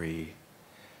gallery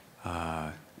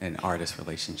and artist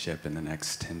relationship in the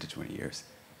next 10 to 20 years?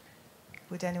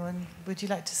 Would you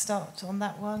like to start on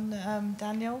that one,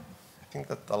 Daniel? I think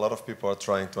that a lot of people are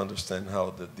trying to understand how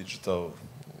the digital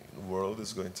world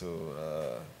is going to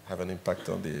have an impact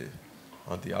on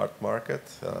the art market.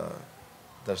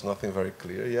 There's nothing very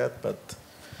clear yet, but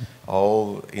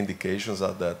all indications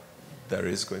are that there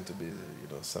is going to be,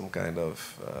 some kind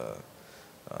of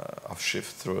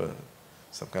shift through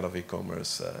some kind of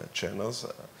e-commerce channels,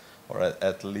 or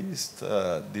at least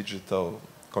digital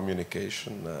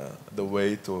communication, the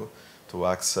way to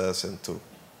access and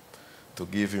to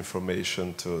give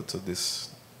information to these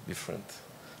different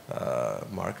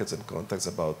markets and contexts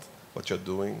about what you're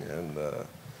doing, and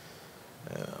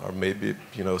or maybe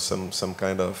some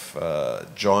kind of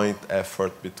joint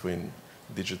effort between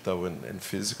digital and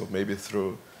physical, maybe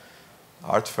through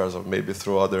art fairs or maybe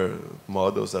through other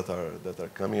models that are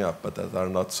coming up, but that are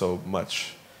not so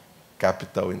much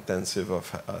capital intensive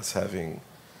of us having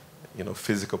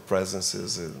physical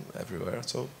presences everywhere.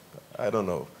 So I don't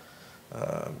know.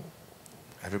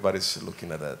 Everybody's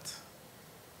looking at that.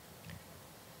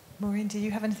 Maureen, do you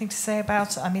have anything to say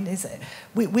about? I mean,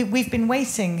 we've been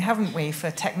waiting, haven't we, for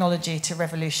technology to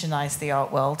revolutionize the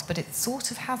art world, but it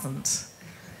sort of hasn't.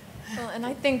 Well, and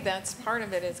I think that's part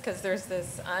of it is because there's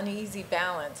this uneasy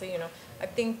balance. I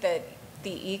think that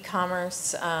the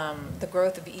e-commerce, the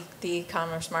growth of the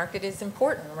e-commerce market is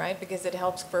important, right? Because it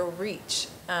helps grow reach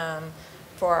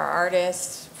for our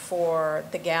artists, for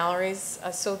the galleries.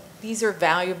 So these are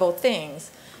valuable things.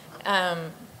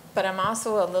 But I'm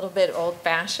also a little bit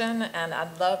old-fashioned, and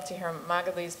I'd love to hear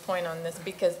Magalí's point on this,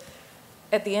 because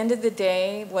at the end of the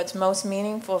day, what's most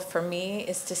meaningful for me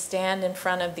is to stand in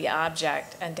front of the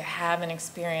object and to have an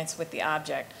experience with the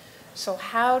object. So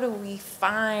how do we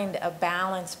find a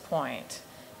balance point,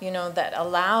 that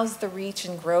allows the reach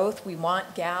and growth? We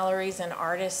want galleries and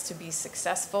artists to be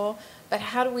successful, but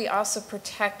how do we also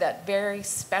protect that very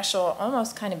special,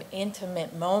 almost kind of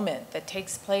intimate moment that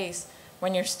takes place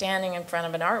when you're standing in front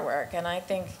of an artwork? And I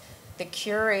think the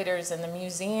curators and the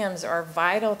museums are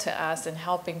vital to us in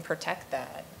helping protect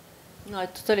that. No, I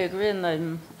totally agree, and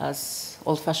I'm as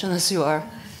old-fashioned as you are.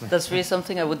 That's really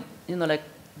something I would,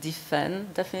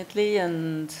 defend, definitely,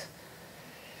 and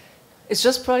it's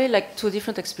just probably like two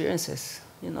different experiences,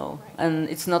 and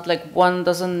it's not like one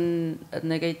doesn't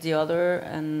negate the other,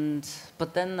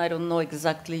 but then I don't know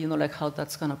exactly, how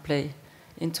that's gonna play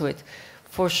into it.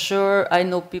 For sure, I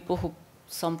know people who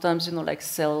sometimes, you know, like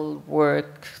sell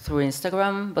work through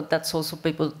Instagram, but that's also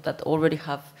people that already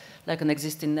have like an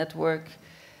existing network,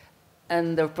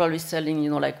 and they're probably selling, you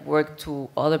know, like work to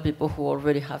other people who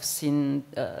already have seen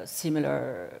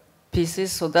similar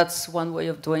pieces. So that's one way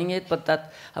of doing it. But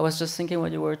that I was just thinking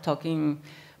when you were talking,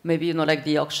 maybe, you know, like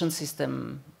the auction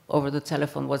system over the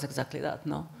telephone was exactly that,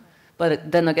 no?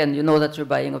 But then again, you know that you're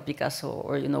buying a Picasso,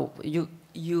 or you know,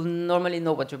 you normally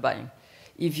know what you're buying.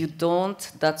 If you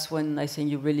don't, that's when I think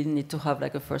you really need to have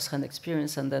like a first-hand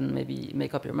experience and then maybe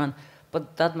make up your mind.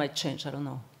 But that might change, I don't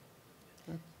know.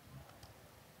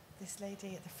 This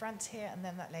lady at the front here, and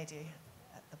then that lady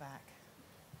at the back.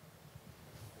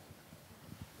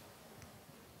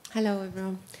 Hello,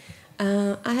 everyone.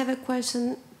 I have a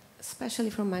question, especially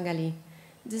from Magalí.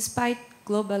 Despite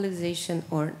globalization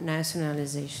or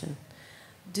nationalization,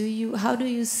 how do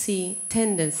you see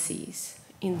tendencies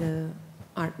in the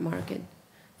art market?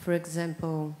 For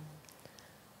example,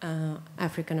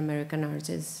 African American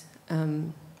artists,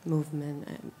 movement,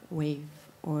 wave,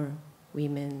 or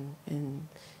women, and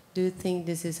do you think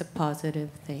this is a positive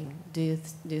thing? Do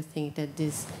you think that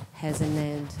this has an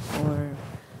end, or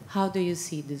how do you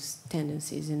see these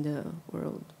tendencies in the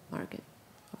world market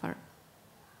of art?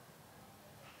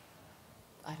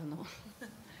 I don't know.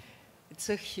 It's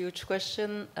a huge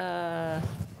question.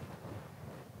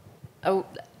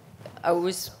 Are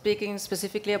we speaking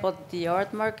specifically about the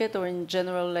art market or in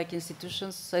general, like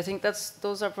institutions? I think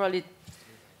those are probably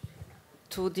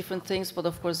two different things, but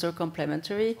of course they're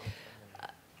complementary.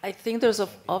 I think there's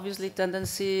obviously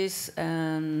tendencies,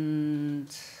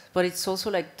 but it's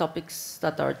also like topics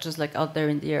that are just like out there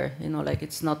in the air. You know, like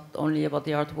it's not only about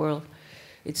the art world.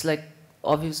 It's like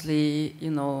obviously, you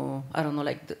know, I don't know,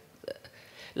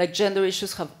 like gender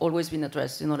issues have always been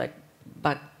addressed. You know, like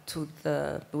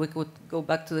we could go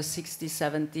back to the 60s,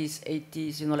 70s,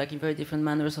 80s. You know, like in very different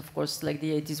manners. Of course, like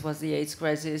the 80s was the AIDS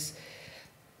crisis.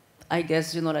 I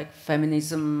guess, you know, like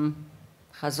feminism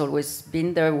has always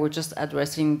been there. We're just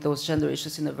addressing those gender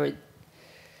issues in a very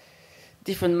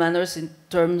different manners in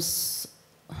terms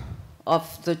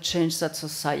of the change that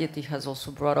society has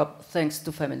also brought up, thanks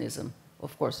to feminism,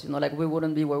 of course. You know, like we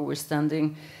wouldn't be where we're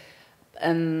standing.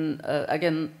 And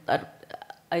again,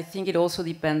 I think it also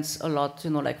depends a lot, you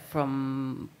know, like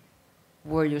from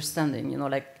where you're standing. You know,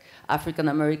 like African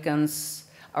Americans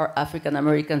are African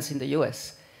Americans in the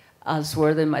US.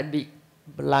 Elsewhere, there might be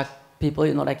black people,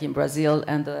 you know, like in Brazil,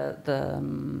 and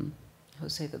the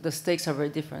stakes are very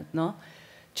different, no?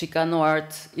 Chicano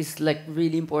art is like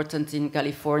really important in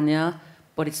California,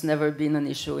 but it's never been an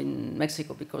issue in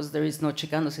Mexico because there is no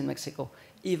Chicanos in Mexico,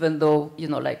 even though, you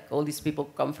know, like all these people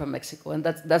come from Mexico. And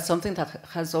that's something that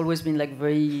has always been like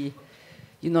very,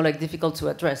 you know, like difficult to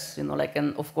address, you know, like,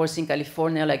 and of course in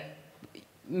California, like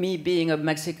me being a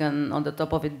Mexican, on the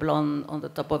top of it blonde, on the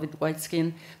top of it white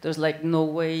skin, there's like no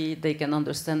way they can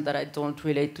understand that I don't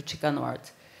relate to Chicano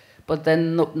art. But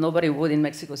then nobody would in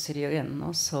Mexico City again,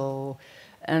 no? So,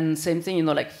 and same thing, you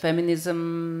know, like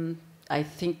feminism, I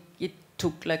think it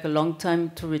took like a long time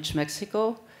to reach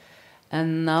Mexico.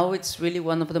 And now it's really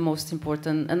one of the most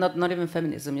important, and not even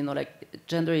feminism, you know, like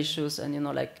gender issues, and, you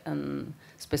know, like, and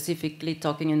specifically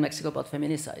talking in Mexico about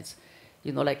feminicides.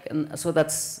 You know, like, and so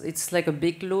it's like a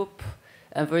big loop,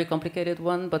 a very complicated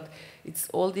one, but it's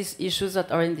all these issues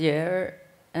that are in the air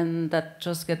and that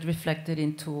just get reflected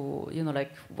into, you know,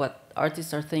 like what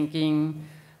artists are thinking,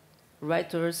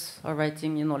 writers are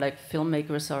writing, you know, like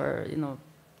filmmakers are, you know,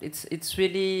 it's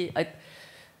really,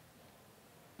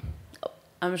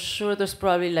 I'm sure there's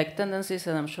probably like tendencies,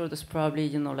 and I'm sure there's probably,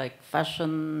 you know, like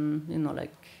fashion, you know,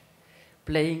 like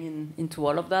playing into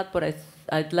all of that, but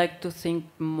I'd like to think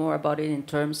more about it in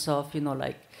terms of, you know,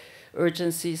 like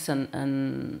urgencies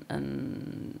and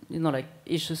you know, like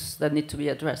issues that need to be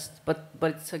addressed. But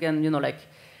it's again, you know, like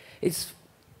it's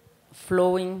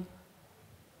flowing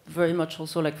very much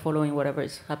also like following whatever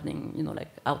is happening, you know, like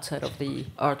outside of the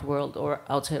art world or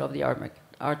outside of the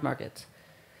art market.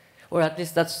 Or at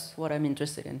least that's what I'm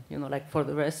interested in, you know, like for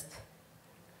the rest.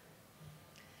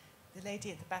 The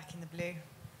lady at the back in the blue.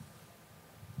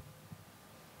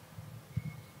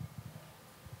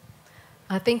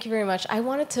 Thank you very much. I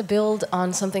wanted to build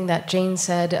on something that Jane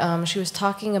said. She was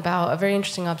talking about a very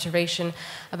interesting observation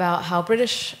about how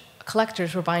British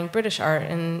collectors were buying British art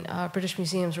and British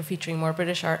museums were featuring more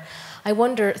British art. I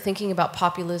wonder, thinking about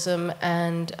populism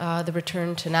and the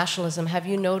return to nationalism, have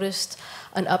you noticed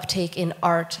an uptake in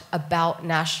art about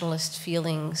nationalist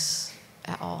feelings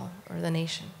at all, or the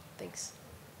nation? Thanks.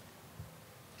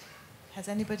 Has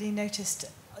anybody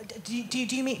noticed? Do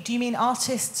you mean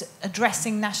artists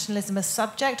addressing nationalism as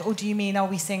subject, or do you mean are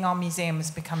we seeing our museums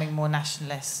becoming more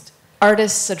nationalist?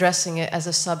 artists addressing it as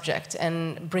a subject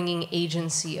and bringing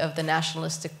agency of the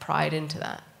nationalistic pride into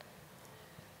that?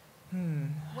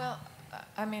 Well,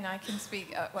 I mean, I can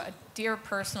speak. A dear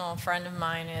personal friend of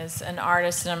mine is an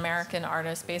artist, an American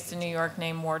artist based in New York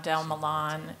named Wardell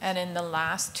Milan. And in the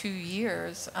last 2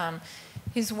 years,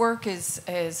 his work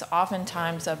is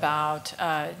oftentimes about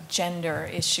gender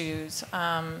issues.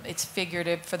 It's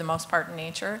figurative for the most part in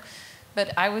nature.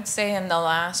 But I would say in the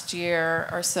last year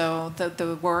or so,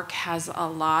 the work has a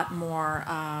lot more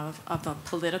of a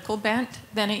political bent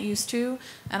than it used to.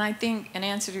 And I think, in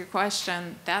answer to your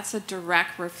question, that's a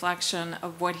direct reflection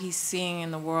of what he's seeing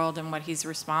in the world and what he's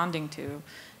responding to.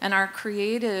 And our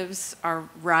creatives, our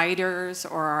writers,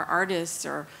 or our artists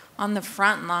are on the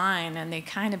front line, and they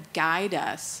kind of guide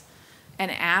us and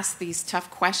ask these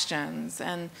tough questions.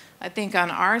 And I think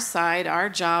on our side, our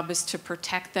job is to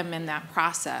protect them in that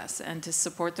process and to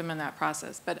support them in that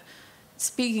process. But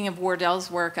speaking of Wardell's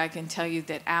work, I can tell you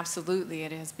that absolutely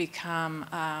it has become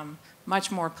much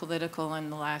more political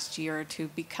in the last year or two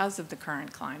because of the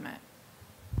current climate.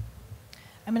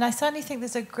 I mean, I certainly think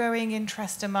there's a growing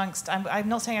interest amongst, I'm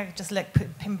not saying I could just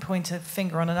pinpoint a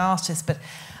finger on an artist, but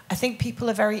I think people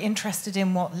are very interested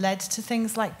in what led to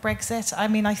things like Brexit. I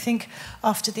mean, I think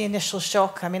after the initial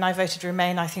shock, I mean, I voted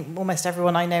Remain. I think almost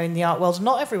everyone I know in the art world,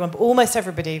 not everyone, but almost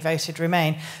everybody voted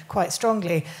Remain quite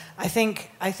strongly. I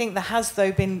think there has,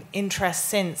 though, been interest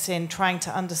since in trying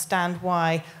to understand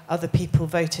why other people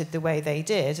voted the way they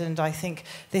did. And I think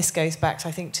this goes back,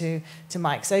 to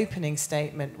Mike's opening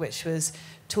statement, which was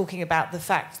talking about the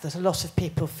fact that a lot of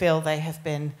people feel they have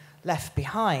been left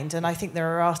behind. And I think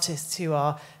there are artists who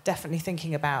are definitely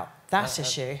thinking about that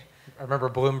issue. I remember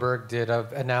Bloomberg did an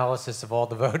analysis of all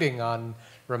the voting on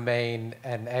Remain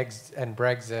and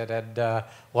Brexit, and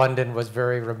London was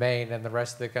very Remain, and the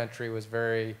rest of the country was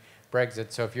very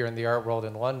Brexit. So if you're in the art world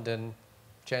in London,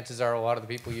 chances are a lot of the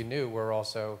people you knew were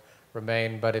also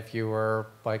Remain. But if you were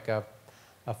like a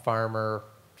farmer,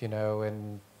 you know,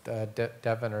 in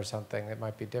Devon or something, it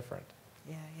might be different.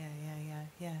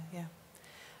 Yeah.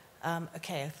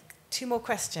 Okay, 2 more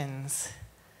questions.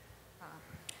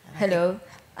 Hello,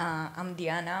 I'm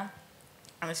Diana.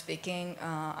 I'm speaking.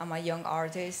 I'm a young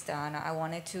artist, and I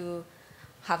wanted to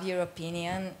have your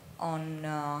opinion on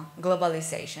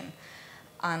globalization.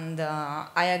 And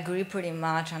I agree pretty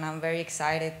much, and I'm very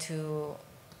excited to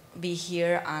be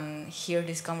here and hear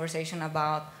this conversation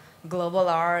about global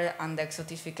art and the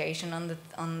exotification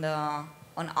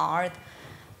on art.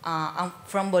 I'm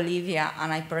from Bolivia,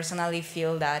 and I personally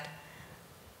feel that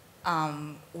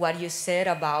what you said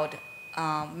about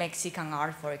Mexican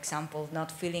art, for example,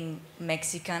 not feeling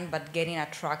Mexican but getting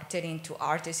attracted into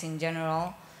artists in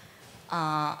general,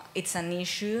 it's an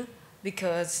issue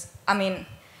because, I mean,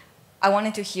 I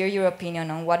wanted to hear your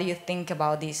opinion on what do you think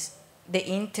about this, the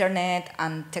internet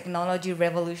and technology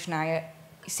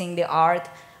revolutionizing the art,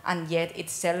 and yet it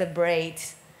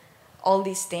celebrates all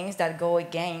these things that go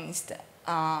against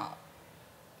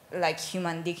like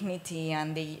human dignity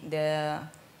and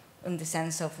in the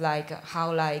sense of like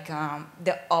how like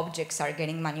the objects are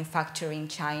getting manufactured in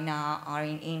China or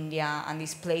in India and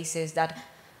these places that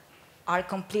are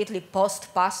completely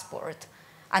post-passport.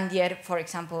 And yet, for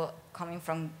example, coming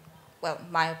from, well,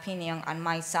 my opinion and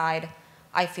my side,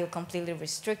 I feel completely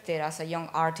restricted as a young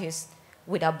artist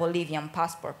with a Bolivian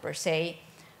passport per se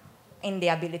in the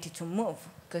ability to move,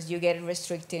 because you get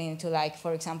restricted into, like,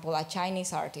 for example, a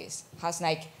Chinese artist has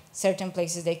like certain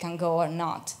places they can go or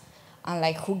not, and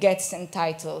like who gets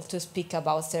entitled to speak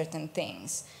about certain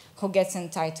things, who gets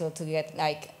entitled to get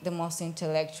like the most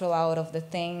intellectual out of the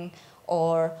thing,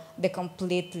 or the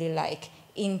completely like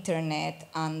internet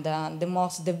and the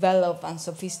most developed and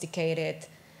sophisticated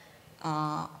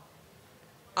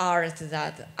art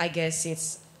that I guess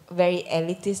it's very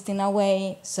elitist in a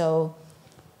way. So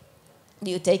do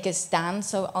you take a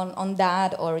stance on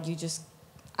that, or you just,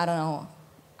 I don't know,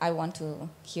 I want to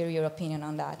hear your opinion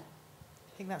on that.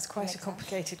 I think that's quite a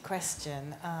complicated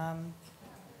question.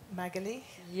 Magalí?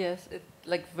 Yes,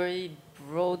 like very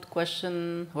broad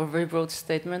question, or very broad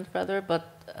statement rather,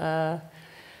 but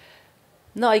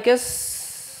no, I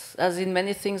guess as in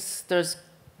many things, there's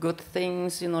good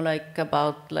things, you know, like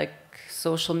about like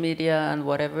social media and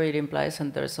whatever it implies,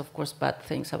 and there's of course bad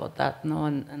things about that, no,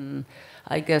 and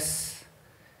I guess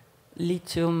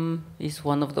lithium is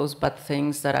one of those bad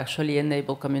things that actually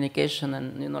enable communication.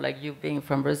 And, you know, like you being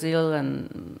from Brazil,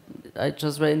 and I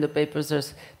just read in the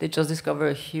papers, they just discovered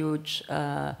a huge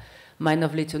mine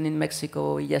of lithium in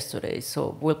Mexico yesterday.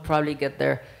 So we'll probably get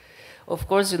there. Of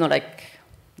course, you know, like,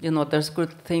 you know, there's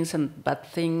good things and bad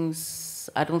things.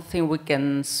 I don't think we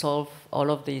can solve all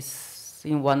of these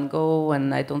in one go,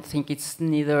 and I don't think it's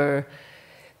neither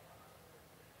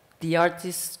the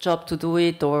artist's job to do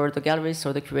it or the gallery's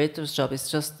or the curator's job.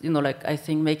 It's just, you know, like I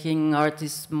think making art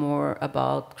is more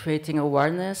about creating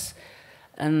awareness,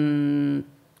 and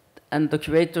the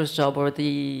curator's job or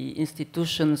the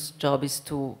institution's job is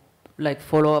to like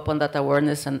follow up on that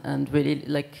awareness and really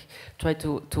like try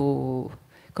to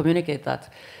communicate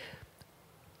that.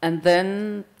 And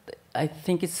then I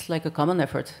think it's like a common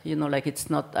effort, you know, like it's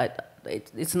not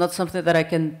something that I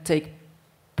can take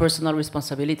personal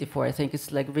responsibility for. I think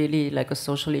it's like really like a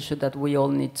social issue that we all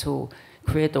need to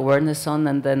create awareness on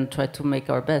and then try to make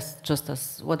our best, just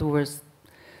as what we were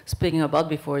speaking about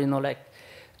before, you know, like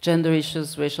gender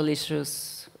issues, racial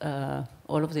issues,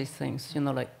 all of these things, you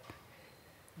know, like.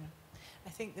 I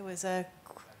think there was a,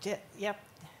 yep.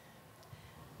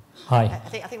 Hi. I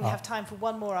think we have time for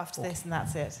one more after this, and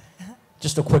that's it.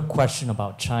 Just a quick question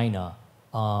about China.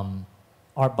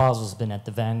 Art Basel's been at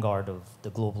the vanguard of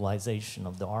the globalization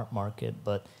of the art market,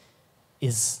 but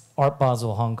is Art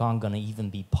Basel Hong Kong going to even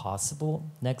be possible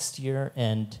next year?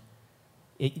 And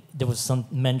there was some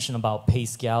mention about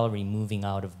Pace Gallery moving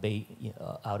out of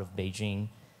Beijing.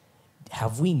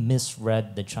 Have we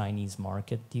misread the Chinese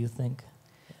market, do you think?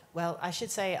 Well, I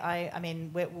should say, I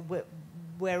mean,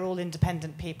 we're all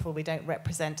independent people. We don't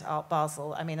represent Art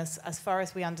Basel. I mean, as far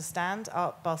as we understand,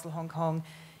 Art Basel Hong Kong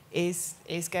is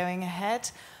going ahead.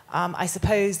 I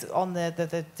suppose on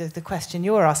the question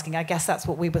you're asking, I guess that's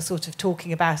what we were sort of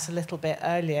talking about a little bit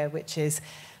earlier, which is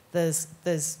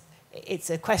it's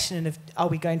a question of, are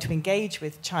we going to engage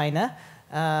with China,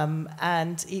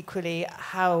 and equally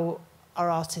how our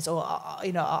artists, or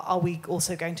you know, are we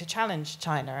also going to challenge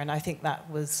China? And I think that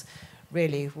was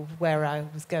really where I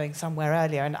was going somewhere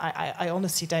earlier, and I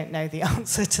honestly don't know the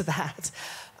answer to that.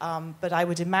 But I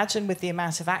would imagine with the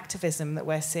amount of activism that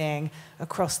we're seeing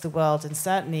across the world, and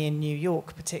certainly in New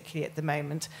York particularly at the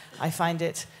moment, I find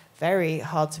it very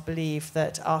hard to believe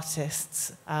that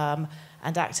artists and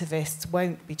activists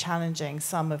won't be challenging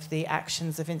some of the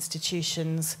actions of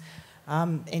institutions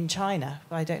in China.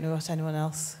 I don't know what anyone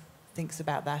else thinks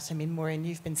about that. I mean, Maureen,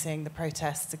 you've been seeing the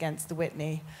protests against the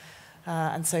Whitney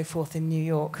and so forth in New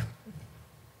York.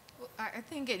 I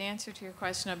think in answer to your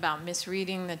question about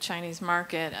misreading the Chinese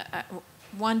market,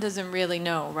 one doesn't really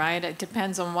know, right? It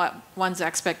depends on what one's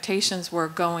expectations were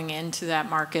going into that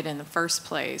market in the first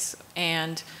place,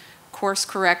 and course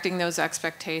correcting those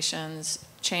expectations,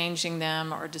 changing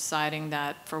them, or deciding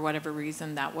that for whatever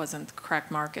reason that wasn't the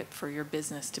correct market for your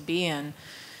business to be in.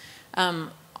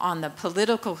 On the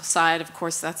political side, of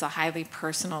course, that's a highly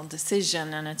personal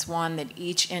decision, and it's one that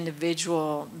each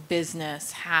individual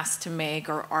business has to make,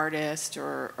 or artist,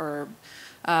 or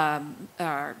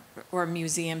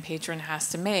museum patron has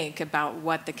to make about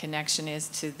what the connection is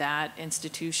to that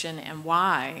institution and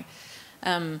why.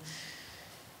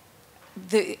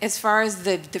 As far as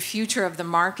the future of the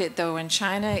market, though, in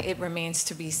China, it remains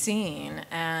to be seen.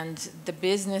 And the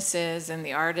businesses and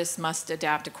the artists must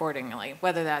adapt accordingly,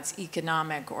 whether that's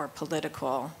economic or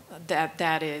political.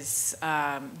 That is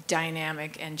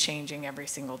dynamic and changing every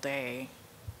single day.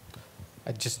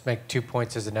 I'd just make 2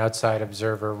 points as an outside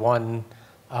observer. One,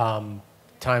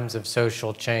 times of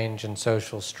social change and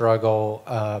social struggle,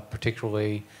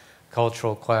 particularly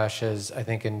cultural clashes, I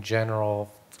think in general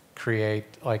create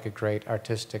like a great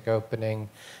artistic opening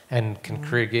and can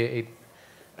create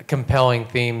compelling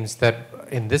themes that,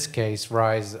 in this case,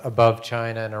 rise above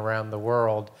China and around the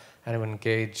world, and to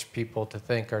engage people to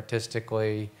think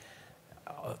artistically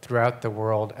throughout the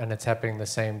world. And it's happening at the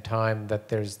same time that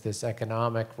there's this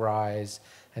economic rise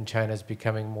and China's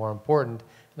becoming more important.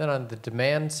 And then on the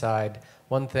demand side,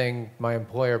 one thing my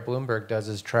employer Bloomberg does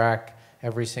is track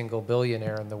every single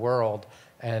billionaire in the world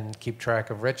and keep track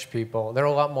of rich people. There are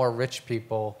a lot more rich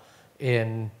people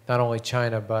in not only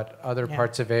China, but other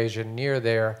parts of Asia near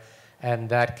there, and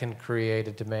that can create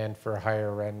a demand for a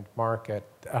higher end market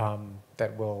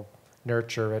that will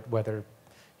nurture it, whether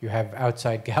you have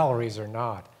outside galleries or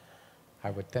not, I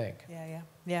would think.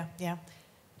 Yeah.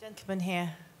 Gentleman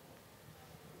here.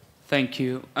 Thank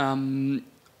you.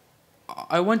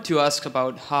 I want to ask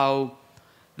about how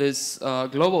this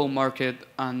global market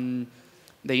and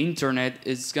the internet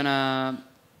is gonna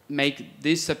make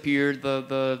disappear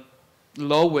the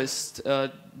lowest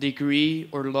degree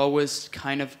or lowest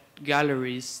kind of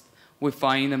galleries we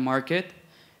find in the market,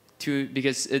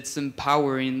 because it's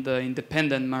empowering the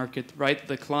independent market, right?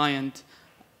 The client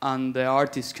and the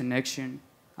artist connection,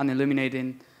 and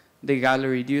eliminating the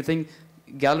gallery. Do you think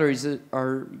galleries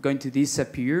are going to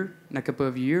disappear in a couple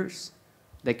of years,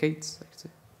 decades? Do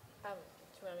you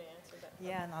want me to answer that?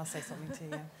 Yeah, and I'll say something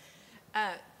to you.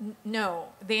 No,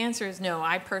 the answer is no.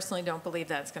 I personally don't believe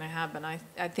that's going to happen.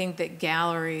 I think that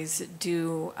galleries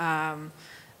do,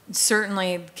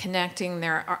 certainly connecting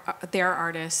their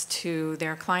artists to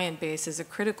their client base is a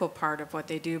critical part of what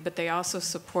they do, but they also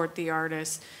support the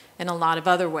artists in a lot of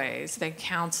other ways. They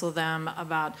counsel them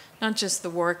about not just the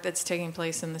work that's taking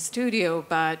place in the studio,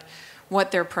 but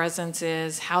what their presence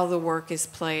is, how the work is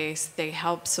placed. They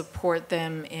help support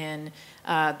them in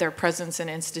their presence in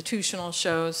institutional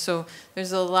shows. So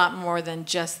there's a lot more than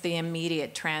just the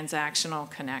immediate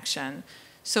transactional connection.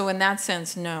 So in that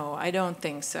sense, no, I don't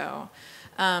think so.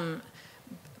 But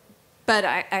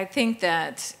I think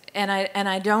that, and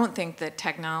I don't think that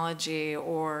technology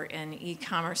or an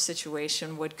e-commerce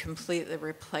situation would completely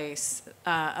replace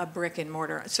a brick and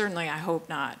mortar. Certainly, I hope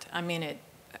not. I mean, it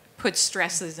puts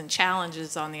stresses and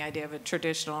challenges on the idea of a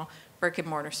traditional brick and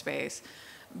mortar space.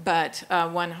 But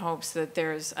one hopes that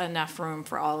there's enough room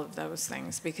for all of those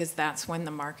things, because that's when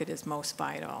the market is most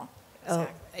vital.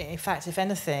 In fact, if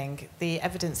anything, the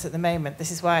evidence at the moment, this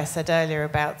is why I said earlier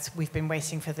about we've been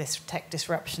waiting for this tech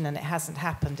disruption and it hasn't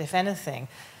happened. If anything,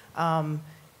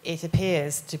 it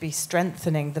appears to be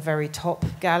strengthening the very top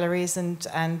galleries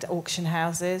and auction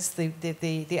houses.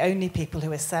 The only people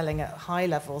who are selling at high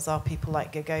levels are people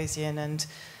like Gagosian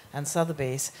and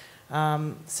Sotheby's.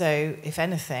 So if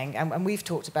anything, and we've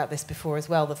talked about this before as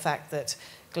well, the fact that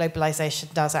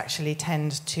globalization does actually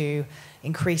tend to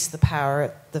increase the power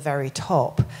at the very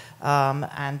top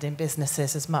and in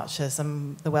businesses as much as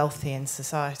the wealthy in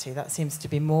society. That seems to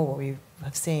be more what we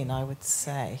have seen, I would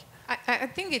say. I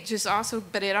think it just also,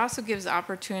 but it also gives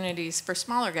opportunities for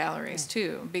smaller galleries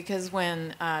too, because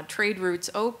when trade routes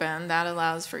open, that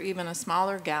allows for even a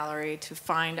smaller gallery to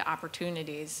find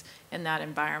opportunities in that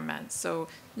environment. So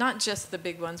not just the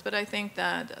big ones, but I think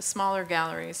that smaller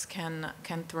galleries can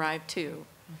thrive too.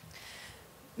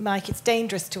 Mike, it's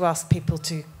dangerous to ask people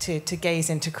to gaze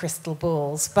into crystal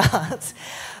balls, but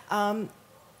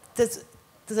there's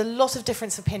a lot of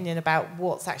difference of opinion about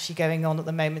what's actually going on at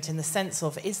the moment, in the sense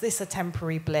of, is this a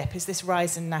temporary blip? Is this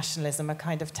rise in nationalism a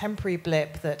kind of temporary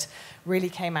blip that really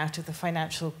came out of the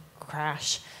financial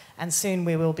crash, and soon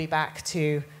we will be back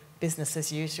to business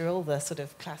as usual, the sort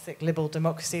of classic liberal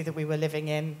democracy that we were living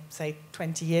in, say,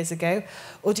 20 years ago?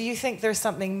 Or do you think there's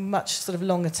something much sort of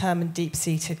longer term and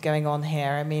deep-seated going on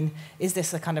here? I mean, is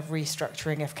this a kind of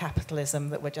restructuring of capitalism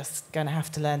that we're just going to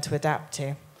have to learn to adapt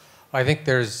to? I think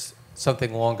there's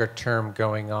something longer term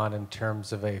going on in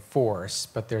terms of a force,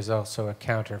 but there's also a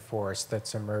counter force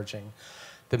that's emerging.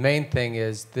 The main thing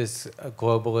is this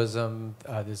globalism,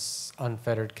 this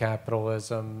unfettered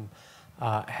capitalism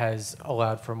has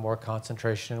allowed for more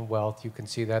concentration in wealth. You can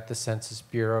see that the Census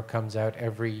Bureau comes out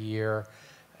every year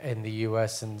in the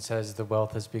US and says the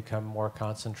wealth has become more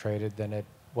concentrated than it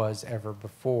was ever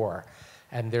before.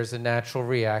 And there's a natural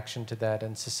reaction to that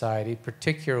in society,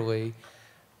 particularly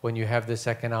when you have this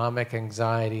economic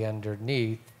anxiety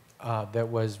underneath that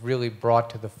was really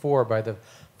brought to the fore by the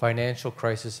financial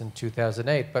crisis in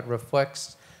 2008, but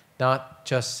reflects not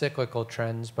just cyclical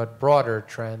trends, but broader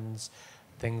trends,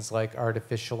 things like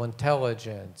artificial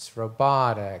intelligence,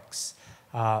 robotics.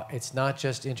 It's not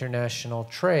just international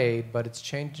trade, but it's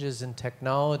changes in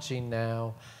technology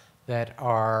now that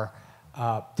are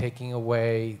taking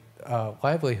away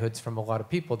livelihoods from a lot of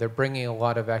people. They're bringing a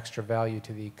lot of extra value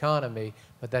to the economy,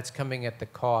 but that's coming at the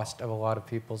cost of a lot of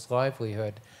people's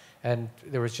livelihood. And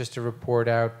there was just a report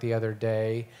out the other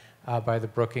day by the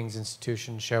Brookings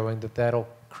Institution showing that that'll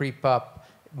creep up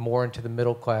more into the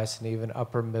middle class and even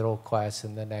upper middle class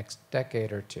in the next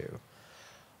decade or two.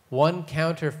 One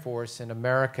counterforce in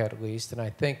America, at least, and I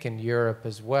think in Europe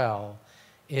as well,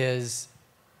 is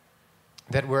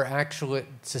that we're actually,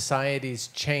 society's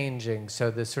changing.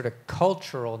 So the sort of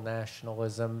cultural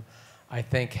nationalism, I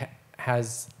think,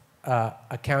 has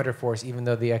a counterforce, even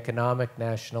though the economic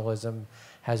nationalism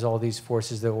has all these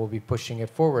forces that will be pushing it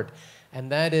forward. And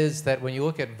that is that when you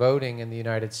look at voting in the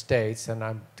United States, and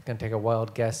I'm going to take a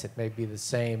wild guess, it may be the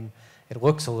same, it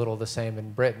looks a little the same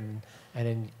in Britain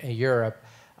and in Europe,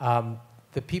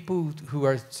 the people who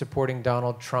are supporting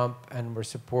Donald Trump and were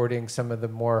supporting some of the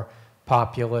more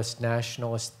populist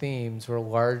nationalist themes were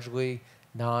largely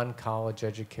non-college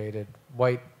educated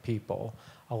white people.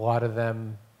 A lot of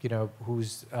them, you know,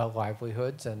 whose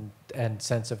livelihoods and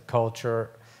sense of culture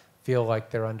feel like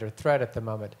they're under threat at the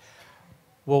moment.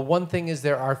 Well, one thing is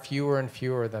there are fewer and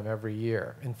fewer of them every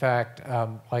year. In fact,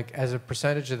 like as a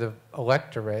percentage of the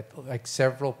electorate, like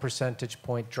several percentage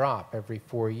point drop every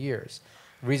 4 years.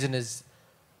 The reason is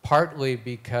partly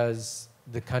because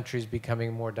the country's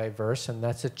becoming more diverse, and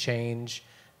that's a change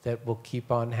that will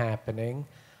keep on happening.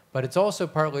 But it's also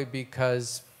partly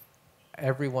because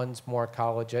everyone's more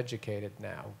college educated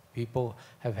now. People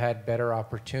have had better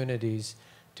opportunities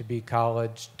to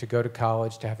go to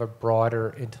college, to have a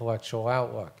broader intellectual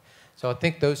outlook. So I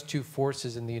think those two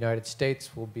forces in the United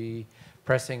States will be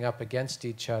pressing up against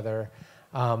each other.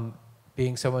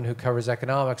 Being someone who covers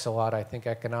economics a lot, I think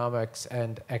economics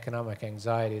and economic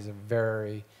anxiety is a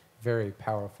very, very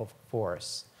powerful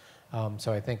force.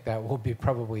 So I think that will be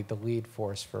probably the lead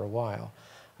force for a while.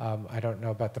 I don't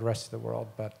know about the rest of the world,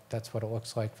 but that's what it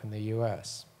looks like from the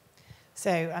US.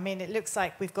 So, I mean, it looks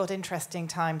like we've got interesting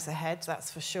times ahead,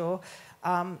 that's for sure.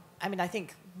 I mean, I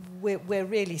think we're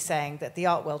really saying that the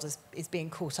art world is being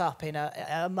caught up in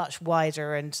a much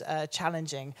wider and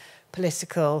challenging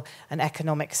political and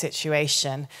economic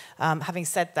situation. Having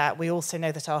said that, we also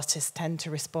know that artists tend to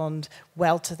respond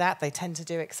well to that. They tend to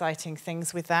do exciting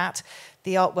things with that.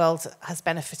 The art world has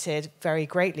benefited very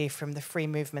greatly from the free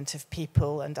movement of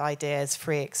people and ideas,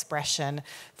 free expression,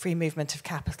 free movement of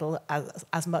capital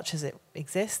as much as it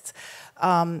exists.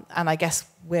 And I guess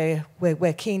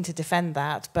we're keen to defend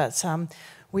that, but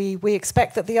we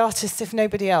expect that the artists, if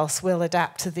nobody else, will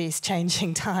adapt to these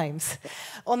changing times.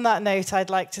 On that note, I'd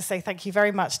like to say thank you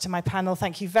very much to my panel.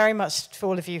 Thank you very much to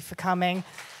all of you for coming.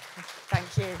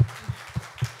 Thank you.